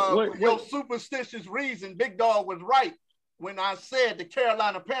y'all. For your superstitious reason, Big Dog was right when I said the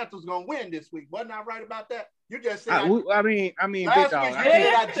Carolina Panthers gonna win this week. Wasn't I right about that? You just said. I mean, Big Dog. Week you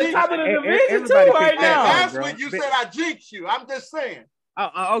said I jinxed top of the division too right now. Last week you said I jinxed you. I'm just saying.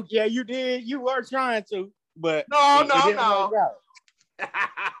 Oh yeah, you did. You were trying to, but no.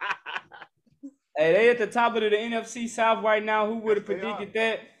 Hey, they at the top of the NFC South right now. Who would have predicted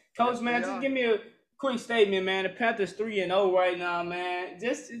that? Coach, man, just give me a quick statement, man. The Panthers 3-0 right now, man.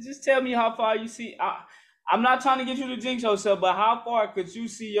 Just tell me how far you see. I'm not trying to get you to jinx yourself, but how far could you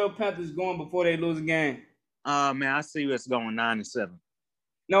see your Panthers going before they lose a game? Man, I see us going 9-7.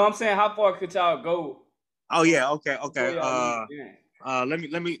 No, I'm saying how far could y'all go? Oh yeah, okay.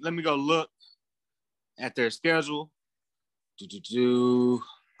 Let me go look at their schedule.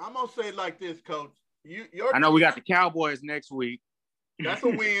 I'm gonna say it like this, Coach. I know we got the Cowboys next week. That's a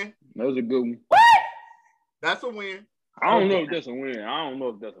win. That was a good one. What? That's a win. I don't know if that's a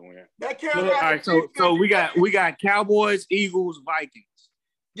win. That Carolina. All right, so we got Cowboys, Eagles, Vikings.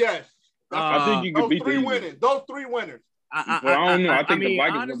 Yes. I think you could beat the Eagles. Those three winners. I don't know. I think the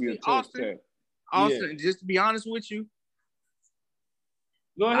Vikings will be a tough test. Austin, just to be honest with you,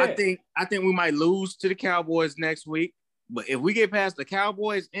 go ahead. I think we might lose to the Cowboys next week. But if we get past the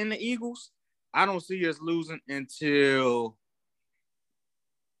Cowboys and the Eagles, I don't see us losing until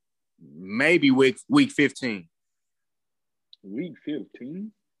maybe week 15. Week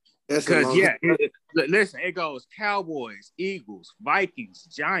 15? Because listen, it goes Cowboys, Eagles, Vikings,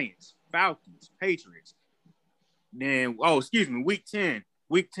 Giants, Falcons, Patriots. Then week 10.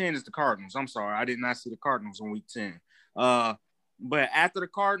 Week 10 is the Cardinals. I'm sorry, I did not see the Cardinals on week 10. But after the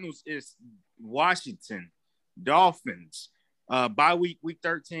Cardinals, it's Washington, Dolphins, bye week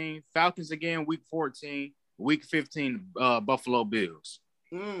 13, Falcons again, week 14, week 15, Buffalo Bills.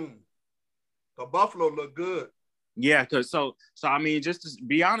 The Buffalo look good. Yeah, so I mean, just to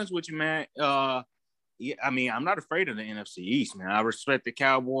be honest with you, man, I'm not afraid of the NFC East, man. I respect the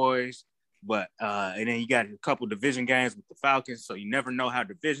Cowboys, but and then you got a couple division games with the Falcons, so you never know how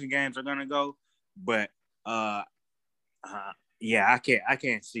division games are gonna go. But I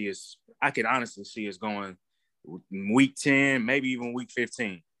can't see us. I could honestly see us going week 10, maybe even week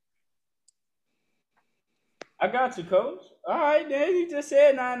 15. I got you, Coach. All right, then you just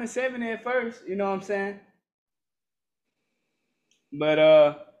said 9-7 at first. You know what I'm saying? But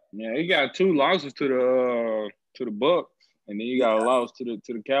yeah, he got 2 losses to the Bucks, and then you got a loss to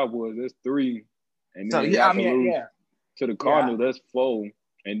the Cowboys. That's 3, and then to the Cardinals. That's 4,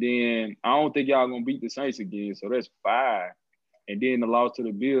 and then I don't think y'all gonna beat the Saints again, so that's 5, and then the loss to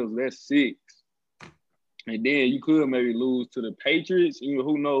the Bills, that's 6. And then you could maybe lose to the Patriots.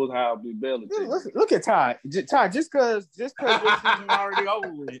 Who knows how Big Belichick. Look at Todd. Todd, just because your season already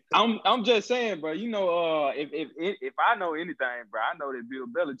over with. I'm just saying, bro. If I know anything, bro, I know that Bill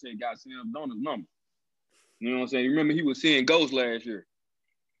Belichick got Sam Darnold's number. You know what I'm saying? You remember he was seeing ghosts last year.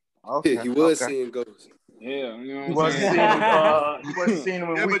 Okay, he was seeing ghosts. Yeah, you know what I'm saying? He wasn't seeing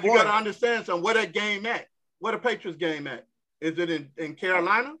him in week but you got to understand something. Where that game at? Where the Patriots game at? Is it in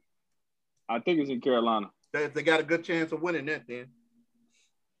Carolina? I think it's in Carolina. They got a good chance of winning that then.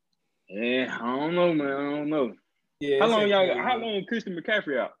 Yeah, I don't know, man. I don't know. Yeah, how long is Christian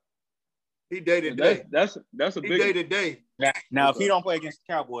McCaffrey out? He day-to-day. That's a big day-to-day. Now, if he don't play against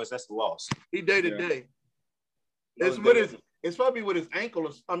the Cowboys, that's the loss. He day-to-day. Yeah. It's probably with his ankle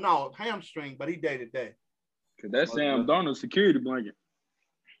or hamstring, but he day-to-day. Cause that's Sam Darnold's security blanket.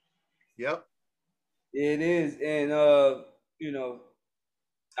 Yep. It is, and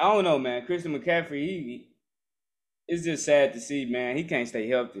I don't know, man. Christian McCaffrey, it's just sad to see, man. He can't stay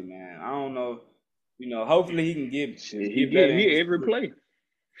healthy, man. I don't know. Hopefully he can get. He get every play.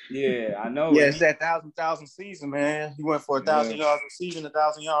 Yeah, I know. Yeah, it's that 1,000 season, man. He went for 1,000 yards receiving,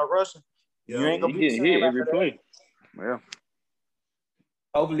 1,000-yard rushing. Yeah, you ain't gonna be hit every play. Yeah.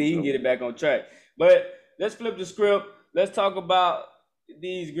 Hopefully he can get it back on track. But let's flip the script. Let's talk about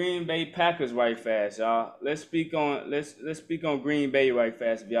these Green Bay Packers right fast, y'all. Let's speak on Green Bay right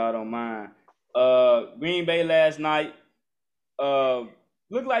fast if y'all don't mind. Green Bay last night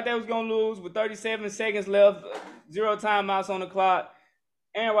looked like they was gonna lose with 37 seconds left, 0 timeouts on the clock.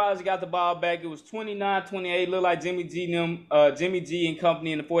 Aaron Rodgers got the ball back. It was 29-28. Looked like Jimmy G and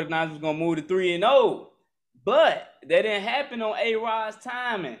company and the 49ers was gonna move to 3-0. But that didn't happen on A-Rod's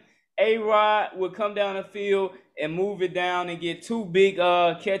timing. A-Rod would come down the field and move it down and get 2 big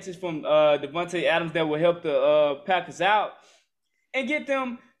catches from Devontae Adams that would help the Packers out and get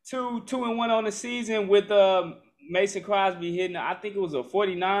them to 2-1 on the season with Mason Crosby hitting, I think it was a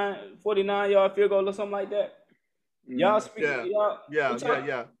 49-yard field goal or something like that. Y'all speak.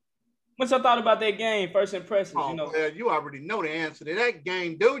 Yeah. What y'all thought about that game? First impressions, you know. Man, you already know the answer to that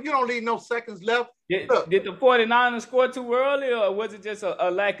game, dude. You don't leave no seconds left. Did the 49ers score too early, or was it just a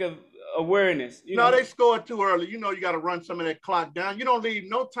lack of awareness? They scored too early. You know you got to run some of that clock down. You don't leave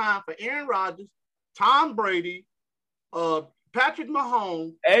no time for Aaron Rodgers, Tom Brady, Patrick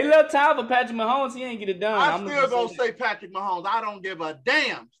Mahomes. Hey, little time for Patrick Mahomes. He ain't get it done. I'm still going to say Patrick Mahomes. I don't give a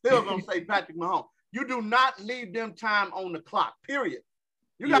damn. Still going to say Patrick Mahomes. You do not leave them time on the clock, period.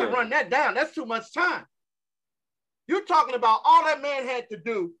 You got to run that down. That's too much time. You're talking about all that man had to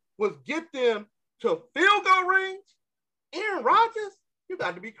do was get them to field goal range? Aaron Rodgers? You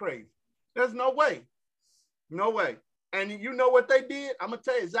got to be crazy. There's no way. No way. And you know what they did? I'm going to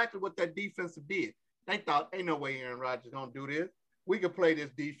tell you exactly what that defense did. They thought, ain't no way Aaron Rodgers going to do this. We could play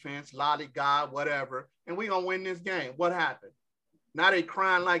this defense, lollygag, whatever, and we going to win this game. What happened? Now they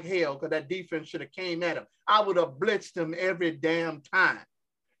crying like hell because that defense should have came at him. I would have blitzed him every damn time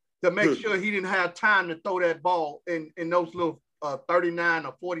to make sure he didn't have time to throw that ball in those little 39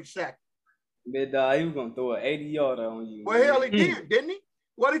 or 40 seconds. But he was going to throw an 80-yarder on you. Well, hell, he did, didn't he?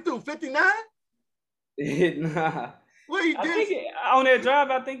 What, he threw, 59? Nah. Well, he did. On that drive,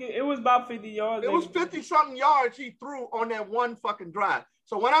 I think it was about 50 yards. It was 50-something yards he threw on that one fucking drive.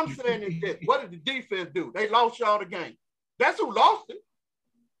 So what I'm saying is this. What did the defense do? They lost y'all the game. That's who lost it.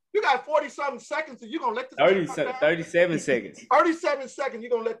 You got 40-something seconds, and you're going to let this man come down. 37 seconds. 37 seconds,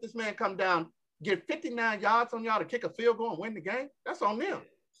 you're going to let this man come down, get 59 yards on y'all to kick a field goal and win the game? That's on them.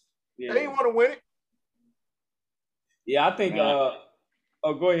 Yeah. They didn't want to win it. Yeah, I think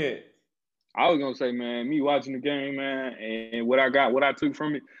go ahead. I was going to say, man, me watching the game, man, and what I took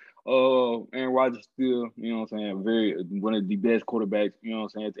from it, Aaron Rodgers still, you know what I'm saying, one of the best quarterbacks, you know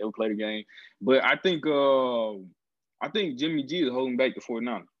what I'm saying, to ever play the game. But I think Jimmy G is holding back the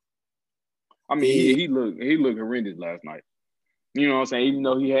 49ers. I mean, he looked horrendous last night. You know what I'm saying? Even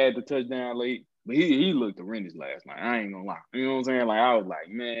though he had the touchdown late, but he looked horrendous last night. I ain't gonna lie. You know what I'm saying? Like, I was like,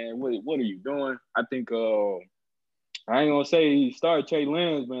 man, what are you doing? I think I ain't gonna say he started Trey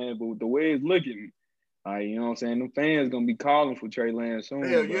Lance, man, but the way it's looking, you know what I'm saying? Them fans gonna be calling for Trey Lance soon.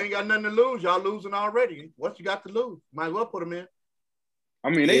 Hell, you ain't got nothing to lose. Y'all losing already. What you got to lose? Might as well put them in. I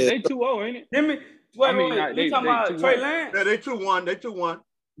mean, they 2-0, ain't it? You talking about Trey Lance? Yeah, they 2-1. They 2-1.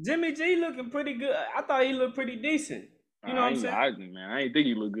 Jimmy G looking pretty good. I thought he looked pretty decent. You know what I'm saying? I ain't think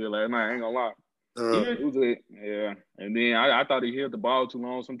he looked good last night. I ain't gonna lie. Yeah. And then I thought he held the ball too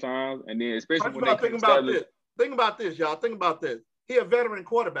long sometimes. And then especially when think about this, y'all. Think about this. He a veteran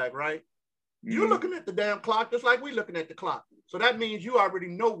quarterback, right? Mm-hmm. You're looking at the damn clock just like we looking at the clock. So that means you already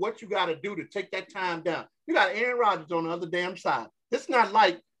know what you got to do to take that time down. You got Aaron Rodgers on the other damn side. It's not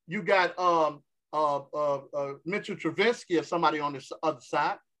like you got Mitchell Trubisky or somebody on the other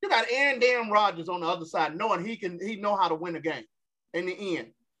side. You got Aaron damn Rodgers on the other side, knowing he know how to win a game in the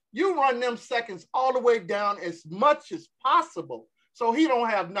end. You run them seconds all the way down as much as possible, so he don't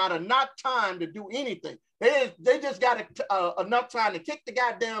have not enough time to do anything. They just got enough time to kick the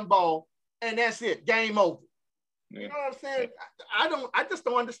goddamn ball, and that's it. Game over. Yeah. You know what I'm saying? I just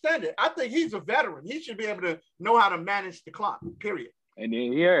don't understand it. I think he's a veteran. He should be able to know how to manage the clock, period. And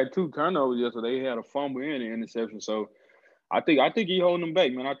then he had 2 turnovers yesterday. He had a fumble and an interception. So I think he holding them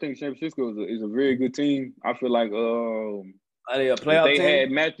back, man. I think San Francisco is a very good team. I feel like are they a playoff team? They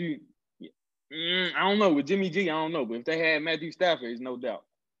had Matthew. I don't know. With Jimmy G, I don't know. But if they had Matthew Stafford, it's no doubt.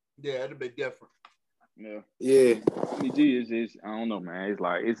 Yeah, it'd be different. Yeah. Jimmy G is I don't know, man. It's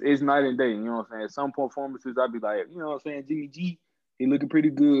like it's night and day. You know what I'm saying? Some performances I'd be like, you know what I'm saying, Jimmy G, he looking pretty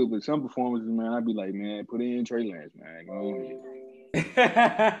good. But some performances, man, I'd be like, man, put in Trey Lance, man.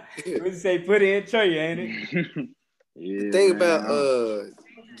 We say put in Trey, ain't it? Yeah, the thing about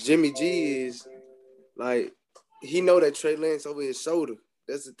Jimmy G is like he know that Trey Lance over his shoulder.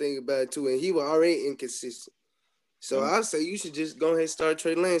 That's the thing about it too, and he was already inconsistent. So I say you should just go ahead and start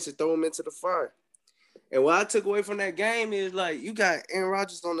Trey Lance and throw him into the fire. And what I took away from that game is like you got Aaron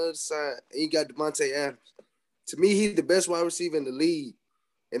Rodgers on the other side and you got Devontae Adams. To me, he's the best wide receiver in the league.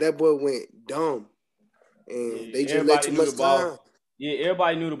 And that boy went dumb. And they just let too much time. Yeah,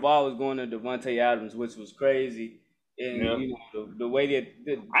 everybody knew the ball was going to Devontae Adams, which was crazy. And you know, the way that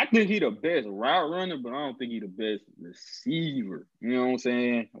I think he the best route runner, but I don't think he the best receiver. You know what I'm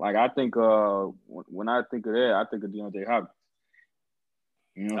saying? Like I think when I think of that, I think of DeAndre Hopkins.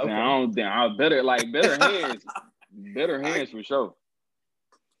 You know what I'm saying? I don't think better hands for sure.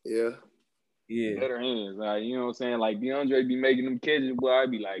 Yeah. Better hands. Like, you know what I'm saying? Like DeAndre be making them catches, boy, I'd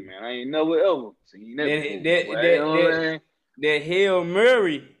be like, man, I ain't never ever seen that. That Hail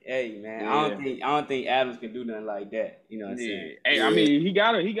Murray, hey man, I don't think Adams can do nothing like that. You know what I'm saying? Hey, I mean, he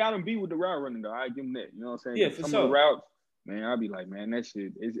got him beat with the route running though. I give him that. You know what I'm saying? Yeah, for some sure. of the routes, man, I'd be like, man, that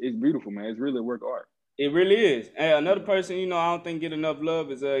shit, it's beautiful, man. It's really a work of art. It really is. Hey, another person, you know, I don't think get enough love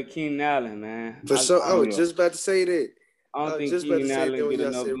is Keenan Allen, man. For sure. I was just about to say that. I don't think Keenan Allen get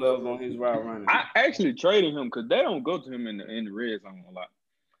enough love on his route running. I actually traded him because they don't go to him in the red zone a lot.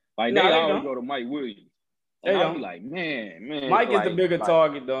 Like they always go to Mike Williams. And I'll be like, man. Mike is the bigger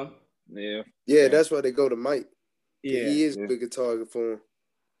target, though. Yeah, that's why they go to Mike. Yeah, he is a bigger target for him.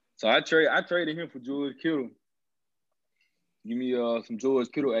 So I traded him for George Kittle. Give me some George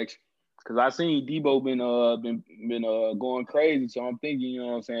Kittle action because I seen Debo been going crazy. So I'm thinking, you know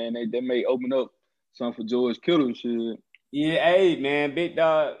what I'm saying, they may open up something for George Kittle and shit. Yeah, hey man, big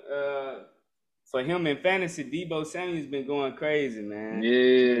dog. For him in fantasy, Debo Samuel's been going crazy, man.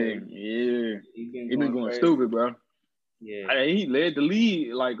 Yeah. He been going stupid, bro. Yeah. He led the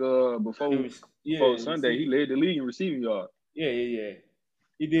league like before Sunday. He led the league in receiving yards. Yeah.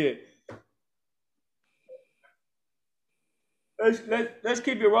 He did. Let's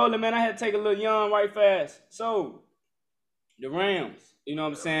keep it rolling, man. I had to take a little yawn right fast. So the Rams, you know what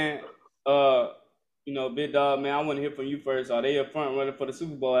I'm saying? You know, big dog, man, I want to hear from you first. Are they a front runner for the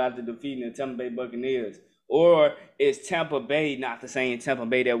Super Bowl after defeating the Tampa Bay Buccaneers? Or is Tampa Bay not the same Tampa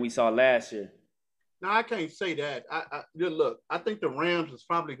Bay that we saw last year? No, I can't say that. Look, I think the Rams is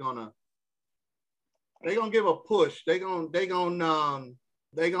probably gonna give a push. They're gonna win.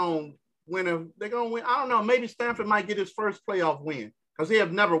 They're gonna win. I don't know. Maybe Stanford might get his first playoff win because he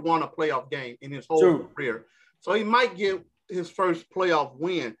have never won a playoff game in his whole career. So he might get his first playoff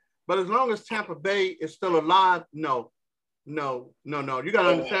win. But as long as Tampa Bay is still alive, no. You got to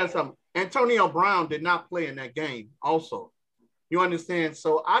understand something. Antonio Brown did not play in that game also. You understand?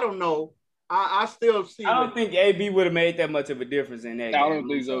 So I don't know. I still see. I don't think AB would have made that much of a difference in that game. I don't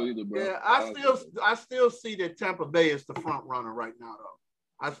think so either, bro. Yeah, I still see that Tampa Bay is the front runner right now,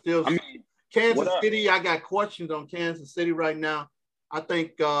 though. I mean, Kansas City, I got questions on Kansas City right now. I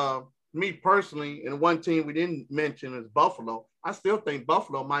think me personally, and one team we didn't mention is Buffalo. I still think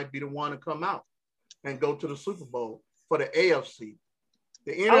Buffalo might be the one to come out and go to the Super Bowl for the AFC.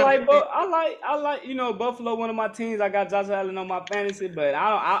 I like, you know, Buffalo, one of my teams. I got Josh Allen on my fantasy, but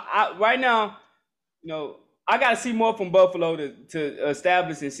I right now, you know, I got to see more from Buffalo to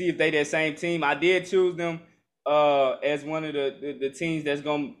establish and see if they that same team. I did choose them as one of the teams that's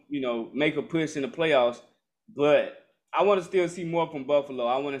going to, you know, make a push in the playoffs, but I want to still see more from Buffalo.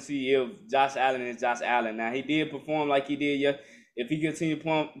 I want to see if Josh Allen is Josh Allen. Now, he did perform like he did. If he continued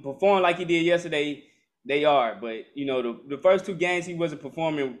to perform like he did yesterday, they are. But, you know, the first two games, he wasn't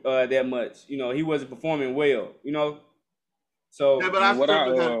performing that much. You know, he wasn't performing well, you know. So, yeah, but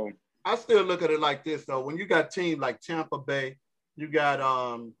I still look at it like this, though. When you got teams like Tampa Bay, you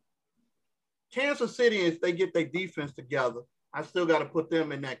got Kansas City, if they get their defense together, I still got to put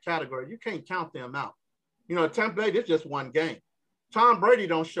them in that category. You can't count them out. You know, Tampa Bay, it's just one game. Tom Brady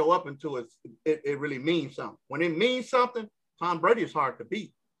don't show up until it really means something. When it means something, Tom Brady is hard to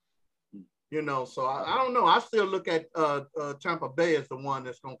beat. You know, so I don't know. I still look at Tampa Bay as the one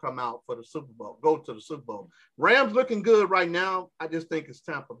that's going to come out for the Super Bowl, go to the Super Bowl. Rams looking good right now. I just think it's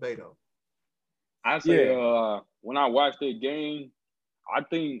Tampa Bay, though. I say when I watch that game, I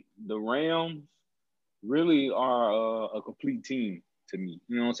think the Rams really are a complete team to me.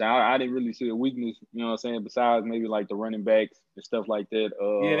 You know what I'm saying? I didn't really see a weakness, you know what I'm saying, besides maybe like the running backs and stuff like that.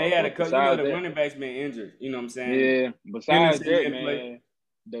 Yeah, they had a couple, you know, the running backs been injured, you know what I'm saying? Yeah, besides that, man,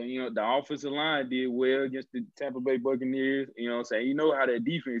 the offensive line did well against the Tampa Bay Buccaneers. You know what I'm saying? You know how that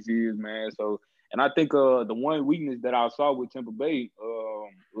defense is, man. So, and I think the one weakness that I saw with Tampa Bay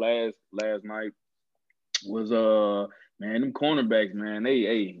last night was man, them cornerbacks, man,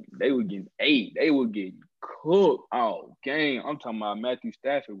 they were getting ate. They were getting cooked all game. I'm talking about Matthew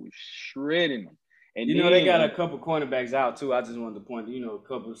Stafford was shredding them. And you know, they got a couple cornerbacks out too. I just wanted to point, you know, a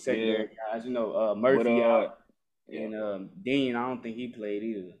couple of secondary guys. You know, Murphy out. And Dean, I don't think he played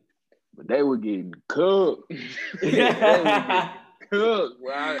either. but they were getting cooked. They were getting cooked.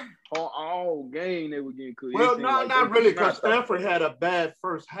 All game they were getting cooked. Well, no, not really, because Stanford had a bad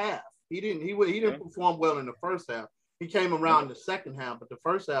first half. He didn't perform well in the first half. He came around in the second half, but the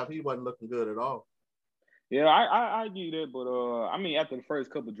first half he wasn't looking good at all. Yeah, I give you that, but I mean, after the first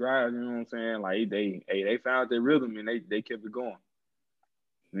couple drives, you know what I'm saying? Like they found their rhythm and they kept it going.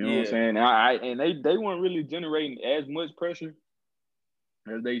 You know what I'm saying? And they weren't really generating as much pressure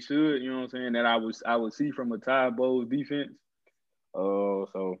as they should. You know what I'm saying? That I would see from a Ty Bowles defense.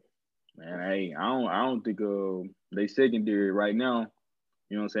 So man, hey, I don't think they secondary right now.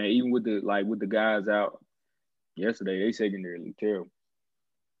 You know what I'm saying? Even with the guys out yesterday, they secondary looked terrible.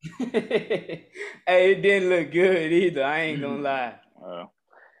 Hey, it didn't look good either. I ain't gonna lie.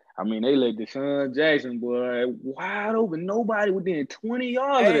 I mean, they let Deshaun Jackson, boy, wide open, nobody within 20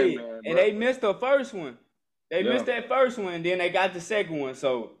 yards of that man. Bro. And they missed the first one. They missed that first one, and then they got the second one.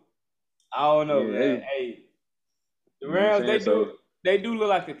 So I don't know, man. The Rams, they do look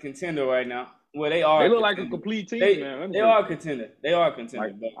like a contender right now. Well, they are. They look like a complete team, man. They are a contender. They are a contender.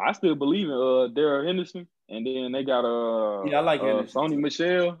 Like, I still believe in Darrell Henderson, and then they got I like Sony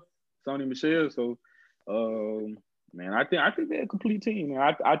Michel. So, man, I think they're a complete team.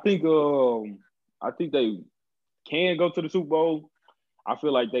 Man. I think they can go to the Super Bowl. I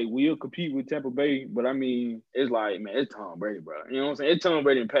feel like they will compete with Tampa Bay, but I mean, it's like, man, it's Tom Brady, bro. You know what I'm saying? It's Tom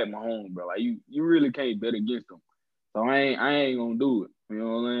Brady and Pat Mahomes, bro. Like you really can't bet against them. So I ain't gonna do it. You know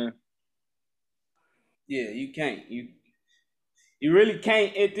what I'm saying? Yeah, you can't. You really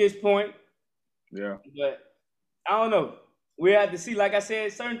can't at this point. Yeah. But I don't know. We have to see. Like I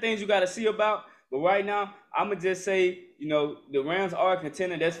said, certain things you got to see about. But right now, I'm going to just say, you know, the Rams are a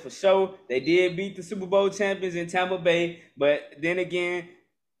contender. That's for sure. They did beat the Super Bowl champions in Tampa Bay. But then again,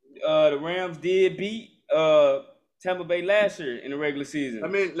 the Rams did beat Tampa Bay last year in the regular season. I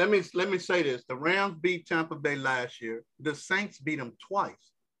mean, let me say this. The Rams beat Tampa Bay last year. The Saints beat them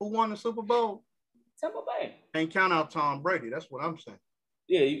twice. Who won the Super Bowl? Tampa Bay. Can't count out Tom Brady. That's what I'm saying.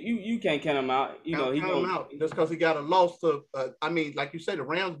 Yeah, you can't count him out. You know, count him out just because he got a loss to. I mean, like you said, the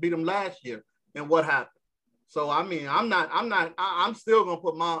Rams beat him last year, and what happened? So I mean, I'm still gonna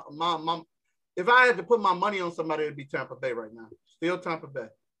put my. If I had to put my money on somebody, it'd be Tampa Bay right now. Still Tampa Bay.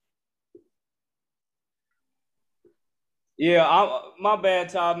 Yeah, my bad,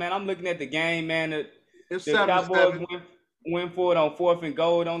 Todd, man. I'm looking at the game, man. The Cowboys went for it on 4th and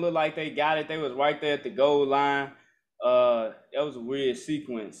goal. Don't look like they got it. They was right there at the goal line. That was a weird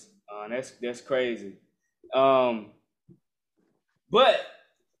sequence. That's crazy. But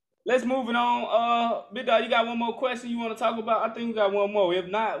let's move it on. Big Dog, you got one more question you want to talk about? I think we got one more. If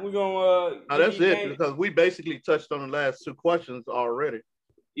not, we're gonna. No, that's it because we basically touched on the last 2 questions already.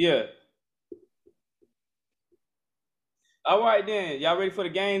 Yeah. All right then, y'all ready for the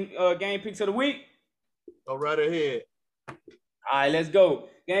game picks of the week? Go right ahead. All right, let's go.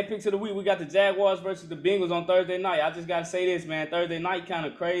 Game picks of the week. We got the Jaguars versus the Bengals on Thursday night. I just got to say this, man. Thursday night kind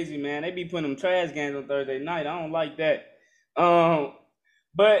of crazy, man. They be putting them trash games on Thursday night. I don't like that.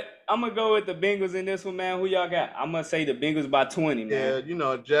 But I'm going to go with the Bengals in this one, man. Who y'all got? I'm going to say the Bengals by 20, man. Yeah, you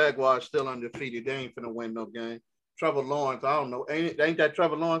know, Jaguars still undefeated. They ain't finna win no game. Trevor Lawrence, I don't know. Ain't that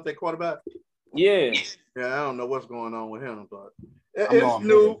Trevor Lawrence, their quarterback? Yeah. Yeah, I don't know what's going on with him, but it's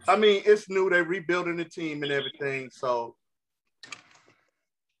new. I mean, it's new. They're rebuilding the team and everything, so...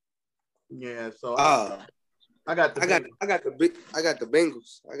 Yeah, so I got the Bengals. I got the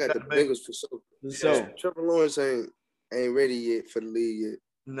Bengals. I got the Bengals for sure. So Trevor Lawrence ain't ready yet for the league yet.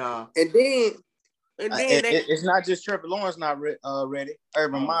 Nah. And then it's not just Trevor Lawrence not ready.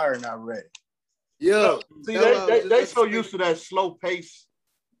 Urban Meyer not ready. Yeah. See, they so used to that slow pace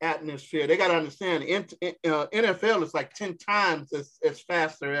atmosphere. They got to understand NFL is like 10 times as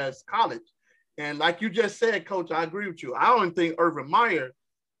faster as college. And like you just said, Coach, I agree with you. I don't think Urban Meyer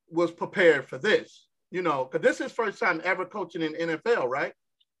was prepared for this, you know, because this is his first time ever coaching in NFL, right?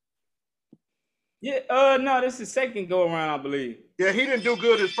 Yeah, no, this is second go around, I believe. Yeah, he didn't do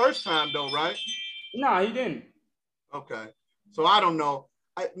good his first time though, right? No, he didn't. Okay, so I don't know.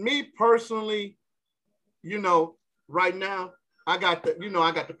 Me personally, you know, right now I got the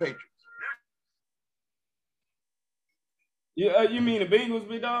Patriots. You mean the Bengals,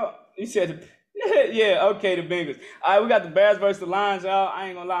 big dog? You said yeah, okay, the Bengals. All right, we got the Bears versus the Lions, y'all. I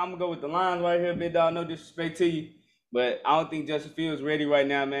ain't gonna lie, I'm gonna go with the Lions right here, big dog. No disrespect to you, but I don't think Justin Fields ready right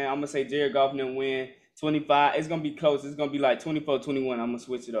now, man. I'm gonna say Jared Goff and win 25. It's gonna be close. It's gonna be like 24-21. I'm gonna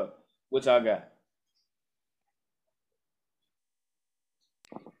switch it up. What y'all got?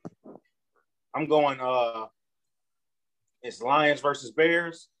 I'm going. It's Lions versus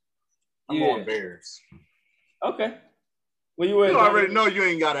Bears. I'm going Bears. Okay. Where you at? You already know you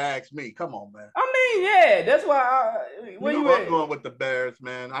ain't got to ask me. Come on, man. I mean, yeah, that's why. Where you at? I'm going with the Bears,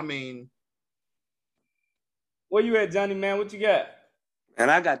 man. I mean, where you at, Johnny, man? What you got?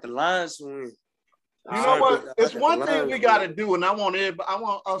 And I got the Lions to win. You know what? It's one thing we got to do, and I want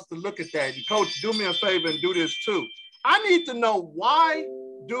us to look at that. Coach, do me a favor and do this too. I need to know, why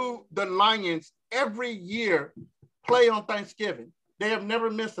do the Lions every year play on Thanksgiving? They have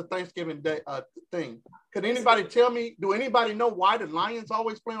never missed a Thanksgiving Day thing. Could anybody tell me? Do anybody know why the Lions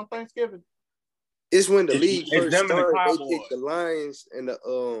always play on Thanksgiving? It's when the league first started. They picked the Lions and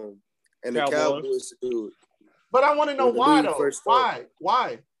the Cowboys to do it. But I want to know why though.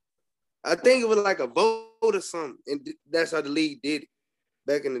 Why? I think it was like a vote or something, and that's how the league did it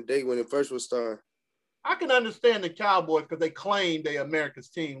back in the day when it first was started. I can understand the Cowboys because they claim they're America's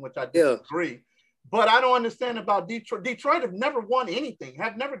team, which I disagree. Yeah. But I don't understand about Detroit. Detroit have never won anything,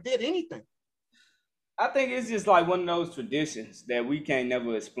 have never did anything. I think it's just like one of those traditions that we can't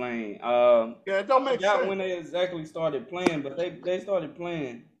never explain. It don't make sense. When they exactly started playing, but they started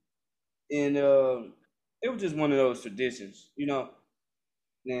playing, and it was just one of those traditions, you know.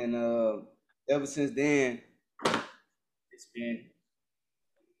 And ever since then, it's been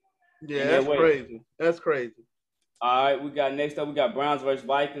that's crazy. That's crazy. All right, next up we got Browns versus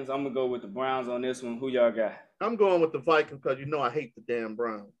Vikings. I'm gonna go with the Browns on this one. Who y'all got? I'm going with the Vikings because you know I hate the damn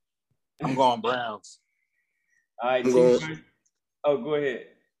Browns. I'm going Browns. All right, go ahead.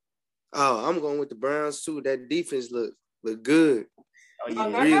 Oh, I'm going with the Browns too. That defense look good. Oh, yeah.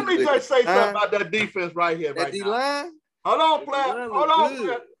 Now, let me just say something about that defense right here. That D-line? Hold on, player. Hold on,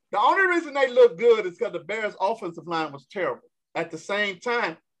 player. The only reason they look good is because the Bears' offensive line was terrible. At the same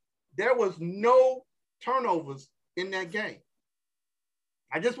time, there was no turnovers in that game.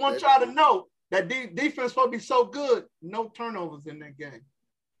 I just want y'all to know that defense supposed to be so good, no turnovers in that game.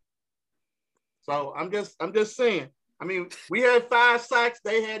 So I'm just saying. I mean, we had 5 sacks,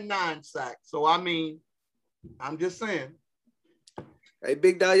 they had 9 sacks. So I mean, I'm just saying. Hey,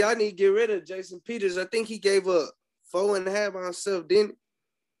 big dog, y'all need to get rid of Jason Peters. I think he gave up 4.5 by himself, didn't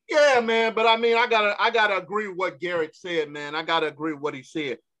he? Yeah, man. But I mean, I gotta agree with what Garrett said, man. I gotta agree with what he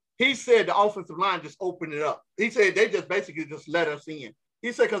said. He said the offensive line just opened it up. He said they just basically just let us in.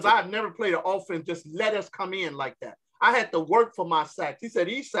 He said, because I've never played an offense, just let us come in like that. I had to work for my sacks. He said,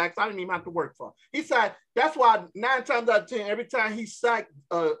 these sacks, I didn't even have to work for. He said, that's why 9 times out of 10, every time he sacked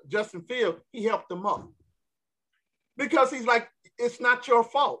Justin Fields, he helped him up. Because he's like, it's not your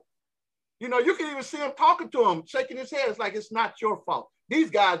fault. You know, you can even see him talking to him, shaking his head. It's like, it's not your fault.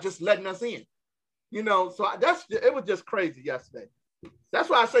 These guys just letting us in. You know, so it was just crazy yesterday. That's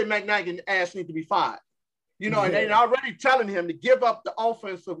why I say McNaghy's ass need to be fired. You know, and they're already telling him to give up the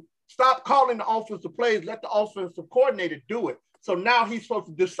offensive, stop calling the offensive plays, let the offensive coordinator do it. So now he's supposed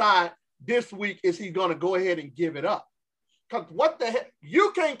to decide this week, is he going to go ahead and give it up? Because what the heck?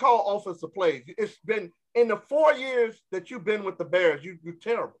 You can't call offensive plays. It's been in the 4 years that you've been with the Bears, you're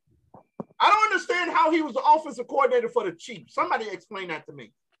terrible. I don't understand how he was the offensive coordinator for the Chiefs. Somebody explain that to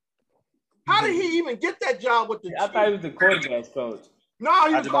me. How did he even get that job with the Chiefs? I thought he was the quarterback coach. No,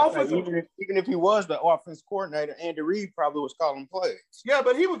 he was offensive. Even if he was the offense coordinator, Andy Reid probably was calling plays. Yeah,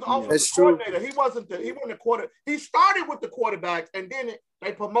 but he was the offensive coordinator. He wasn't the quarter. He started with the quarterbacks, and then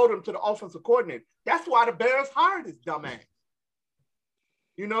they promoted him to the offensive coordinator. That's why the Bears hired his dumb ass.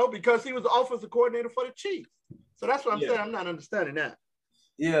 You know, because he was the offensive coordinator for the Chiefs. So that's what I'm saying. I'm not understanding that.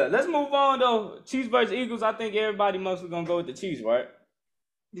 Yeah, let's move on though. Chiefs versus Eagles. I think everybody mostly gonna go with the Chiefs, right?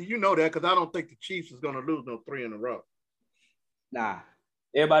 You know that because I don't think the Chiefs is gonna lose no 3 in a row. Nah.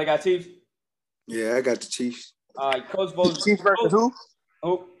 Everybody got Chiefs? Yeah, I got the Chiefs. All right, Coach votes. Chiefs versus who?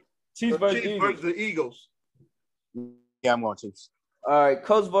 Oh, Chiefs versus the Eagles. Yeah, I'm going Chiefs. All right,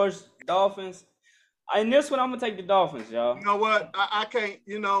 Coach versus Dolphins. In this one, I'm going to take the Dolphins, y'all. You know what? I can't,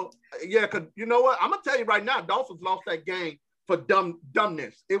 because you know what? I'm going to tell you right now, Dolphins lost that game for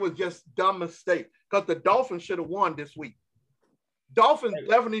dumbness. It was just dumb mistake because the Dolphins should have won this week. Dolphins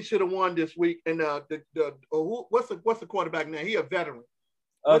definitely should have won this week. And what's the quarterback now? He a veteran.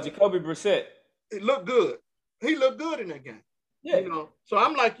 Jacoby Brissett. It looked good. He looked good in that game. Yeah. You know, so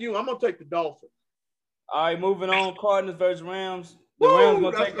I'm like you. I'm gonna take the Dolphins. All right, moving on. Cardinals versus Rams. The Rams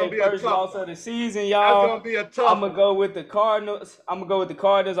gonna take their first loss of the season, y'all. That's gonna be a tough. I'm gonna go with the Cardinals. I'm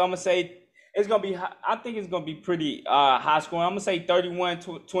gonna say it's gonna be. I think it's gonna be pretty high scoring. I'm gonna say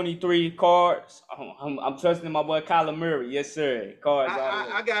 31-23 Cards. I'm trusting my boy Kyler Murray. Yes, sir. Cards.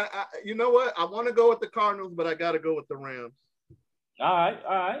 You know what? I want to go with the Cardinals, but I got to go with the Rams. All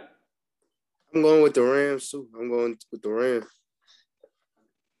right. I'm going with the Rams too. I'm going with the Rams.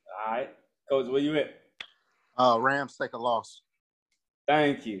 All right, Coach, where you at? Rams take a loss.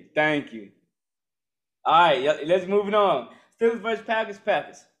 Thank you. All right, let's move it on. Steelers versus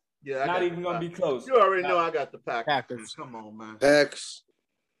Packers. Yeah, not even gonna be close. You already know I got the Packers. Packers. Come on, man. Packers.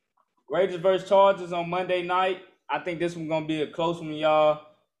 Raiders versus Chargers on Monday night. I think this one's gonna be a close one, y'all.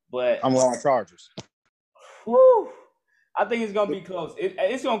 But I'm going Chargers. Whew, I think it's gonna be close.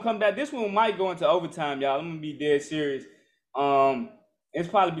 It's gonna come down. This one might go into overtime, y'all. I'm gonna be dead serious. It's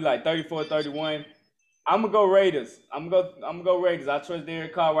probably be like 34-31. I'm gonna go Raiders. I'm gonna go Raiders. I trust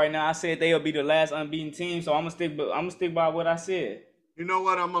Derek Carr right now. I said they'll be the last unbeaten team, so I'm gonna stick by what I said. You know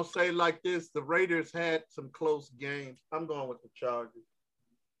what? I'm gonna say like this: the Raiders had some close games. I'm going with the Chargers.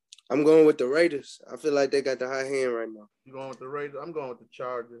 I'm going with the Raiders. I feel like they got the high hand right now. You going with the Raiders? I'm going with the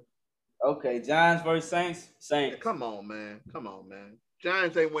Chargers. Okay, Giants versus Saints. Yeah, come on, man.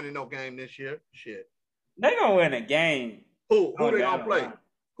 Giants ain't winning no game this year. Shit. They gonna win a game. Who they gonna play?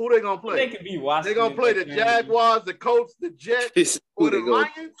 Who they gonna play? They could be Washington. They gonna play the Jaguars, the Colts, the Jets, or the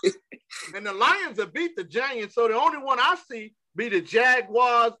Lions. And the Lions have beat the Giants. So the only one I see be the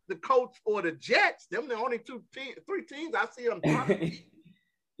Jaguars, the Colts, or the Jets. Them the only three teams I see them.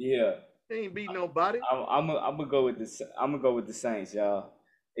 Yeah. They ain't beat nobody. I'm gonna go with the Saints, y'all.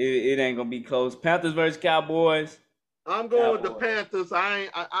 It ain't gonna be close. Panthers versus Cowboys. I'm going with the Panthers. I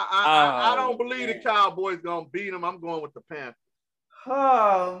don't believe the Cowboys gonna beat them. I'm going with the Panthers.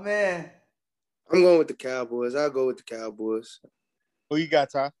 Oh man. I'm going with the Cowboys. I'll go with the Cowboys. Who you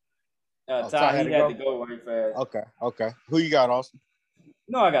got, Ty? Ty had to go right fast. Okay. Who you got, Austin?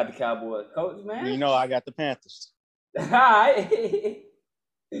 No, I got the Cowboys. Coach, man. You know I got the Panthers. All right.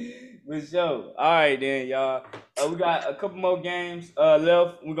 For sure. All right, then, y'all. We got a couple more games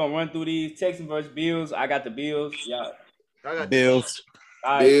left. We're going to run through these. Texans versus Bills. I got the Bills. Y'all. I got Bills.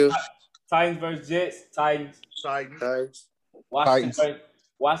 All right. Bills. Titans versus Jets. Titans.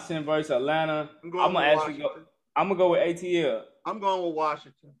 Washington versus Atlanta. I'm going to go with ATL. I'm going with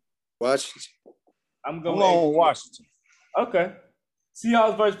Washington. I'm going with Washington. Okay.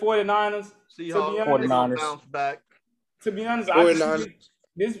 Seahawks versus 49ers. Seahawks 49ers. Bounce back. To be honest,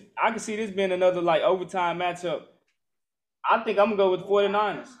 I can see this being another like overtime matchup. I think I'm gonna go with the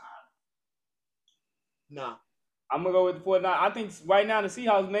 49ers. Nah. I'm gonna go with the 49ers. I think right now the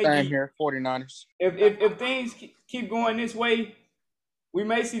Seahawks may be here, 49ers. If things keep going this way, we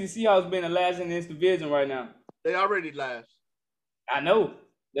may see the Seahawks being the last in this division right now. They already last. I know.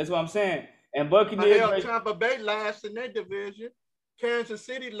 That's what I'm saying. And Buccaneers. Tampa Bay last in their division. Kansas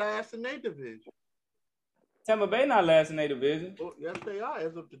City last in their division. Tampa Bay not last in their division. Well, yes, they are.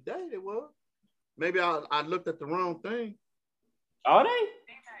 As of today, they were. Maybe I looked at the wrong thing. Are they?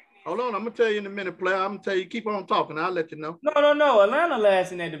 Hold on. I'm going to tell you in a minute, player. I'm going to tell you. Keep on talking. I'll let you know. No. Atlanta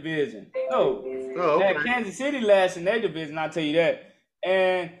last in their division. No. Oh, okay. Kansas City last in their division. I'll tell you that.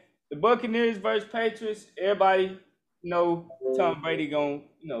 And the Buccaneers versus Patriots, everybody know Tom Brady going,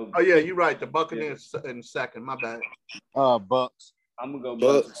 Oh, yeah, you're right. The Buccaneers in second. My bad. Bucks. I'm going to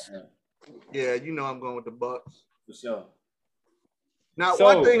go Bucks. Yeah, I'm going with the Bucks. For sure. Now,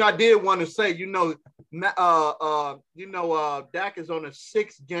 one thing I did want to say, Dak is on a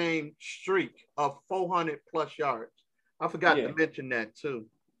 6-game streak of 400 plus yards. I forgot to mention that too.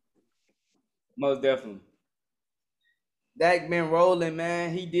 Most definitely. Dak been rolling,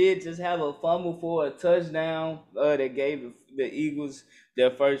 man. He did just have a fumble for a touchdown that gave the Eagles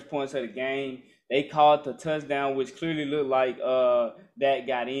their first points of the game. They called the touchdown, which clearly looked like Dak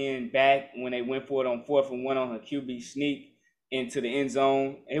got in back when they went for it on 4th and 1 on a QB sneak into the end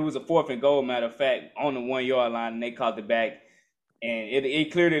zone. It was a 4th and goal, matter of fact, on the 1 yard line, and they called it back. And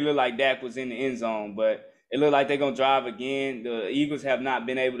it clearly looked like Dak was in the end zone, but it looked like they're going to drive again. The Eagles have not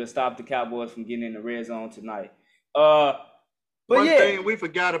been able to stop the Cowboys from getting in the red zone tonight. One thing we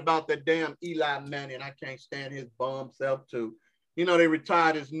forgot about that damn Eli Manning. I can't stand his bum self too. They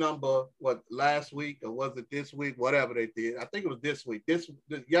retired his number, last week or was it this week? Whatever they did. I think it was this week.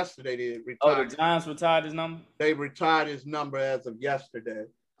 Yesterday they retired. Oh, the Giants retired his number? They retired his number as of yesterday.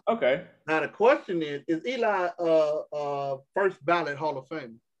 Okay. Now the question is Eli first ballot Hall of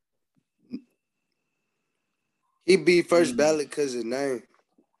Fame? He'd be first ballot because of name.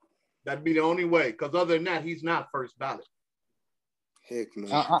 That'd be the only way. Because other than that, he's not first ballot. Heck no.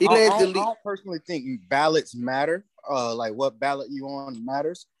 I don't personally think ballots matter. Like what ballot you on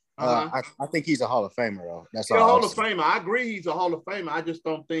matters. I think he's a Hall of Famer though. That's all. He's a Hall of Famer. I agree he's a Hall of Famer. I just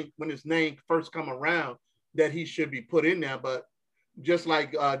don't think when his name first come around that he should be put in there. But just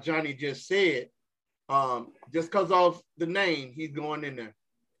like Johnny just said, just because of the name, he's going in there.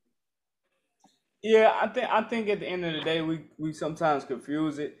 Yeah, I think at the end of the day, we sometimes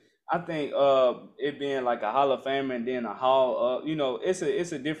confuse it. I think it being like a Hall of Famer and then a Hall, it's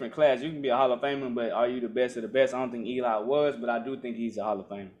a different class. You can be a Hall of Famer, but are you the best of the best? I don't think Eli was, but I do think he's a Hall of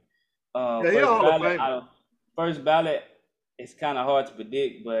Famer. He's a Hall of Famer. First ballot, it's kind of hard to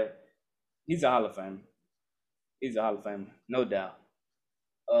predict, but he's a Hall of Famer. He's a Hall of Famer, no doubt.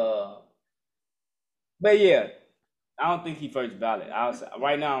 But yeah, I don't think he first ballot.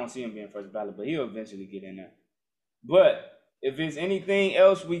 Right now, I don't see him being first ballot, but he'll eventually get in there. But if there's anything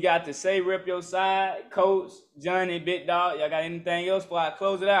else we got to say, Rep Your Side, Coach, Johnny, Big Dog, y'all got anything else before I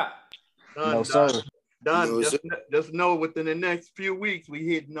close it out? Done, No, sir. Done. No, just know within the next few weeks we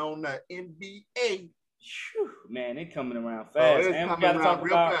hitting on the NBA. Whew, man, they coming around So fast. it's And we coming got to around talk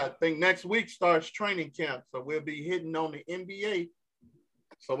real about. fast. I think next week starts training camp, so we'll be hitting on the NBA.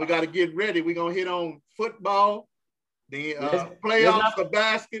 So we got to get ready. We're gonna hit on football, the playoffs of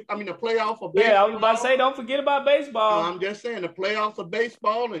basket. I mean the playoff of baseball. Yeah, I was about to say, don't forget about baseball. No, I'm just saying the playoffs of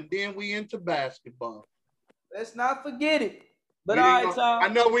baseball, and then we into basketball. Let's not forget it. But We all ain't right, gonna- I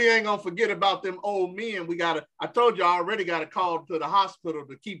y'all. know we ain't gonna forget about them old men. I told you I already got a call to the hospital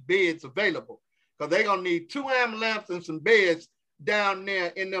to keep beds available because they're gonna need 2 ambulances and some beds down there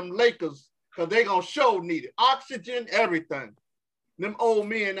in them Lakers because they're gonna show need it. Oxygen, everything. Them old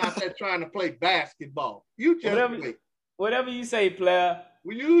men out there trying to play basketball. You just wait. Whatever you say, player.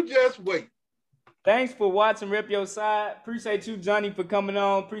 Will you just wait? Thanks for watching Rep Your Side. Appreciate you, Johnny, for coming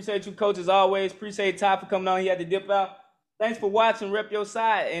on. Appreciate you, Coach, as always. Appreciate Ty for coming on. He had to dip out. Thanks for watching Rep Your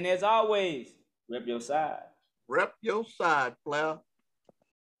Side. And as always, Rep Your Side. Rep your side, player.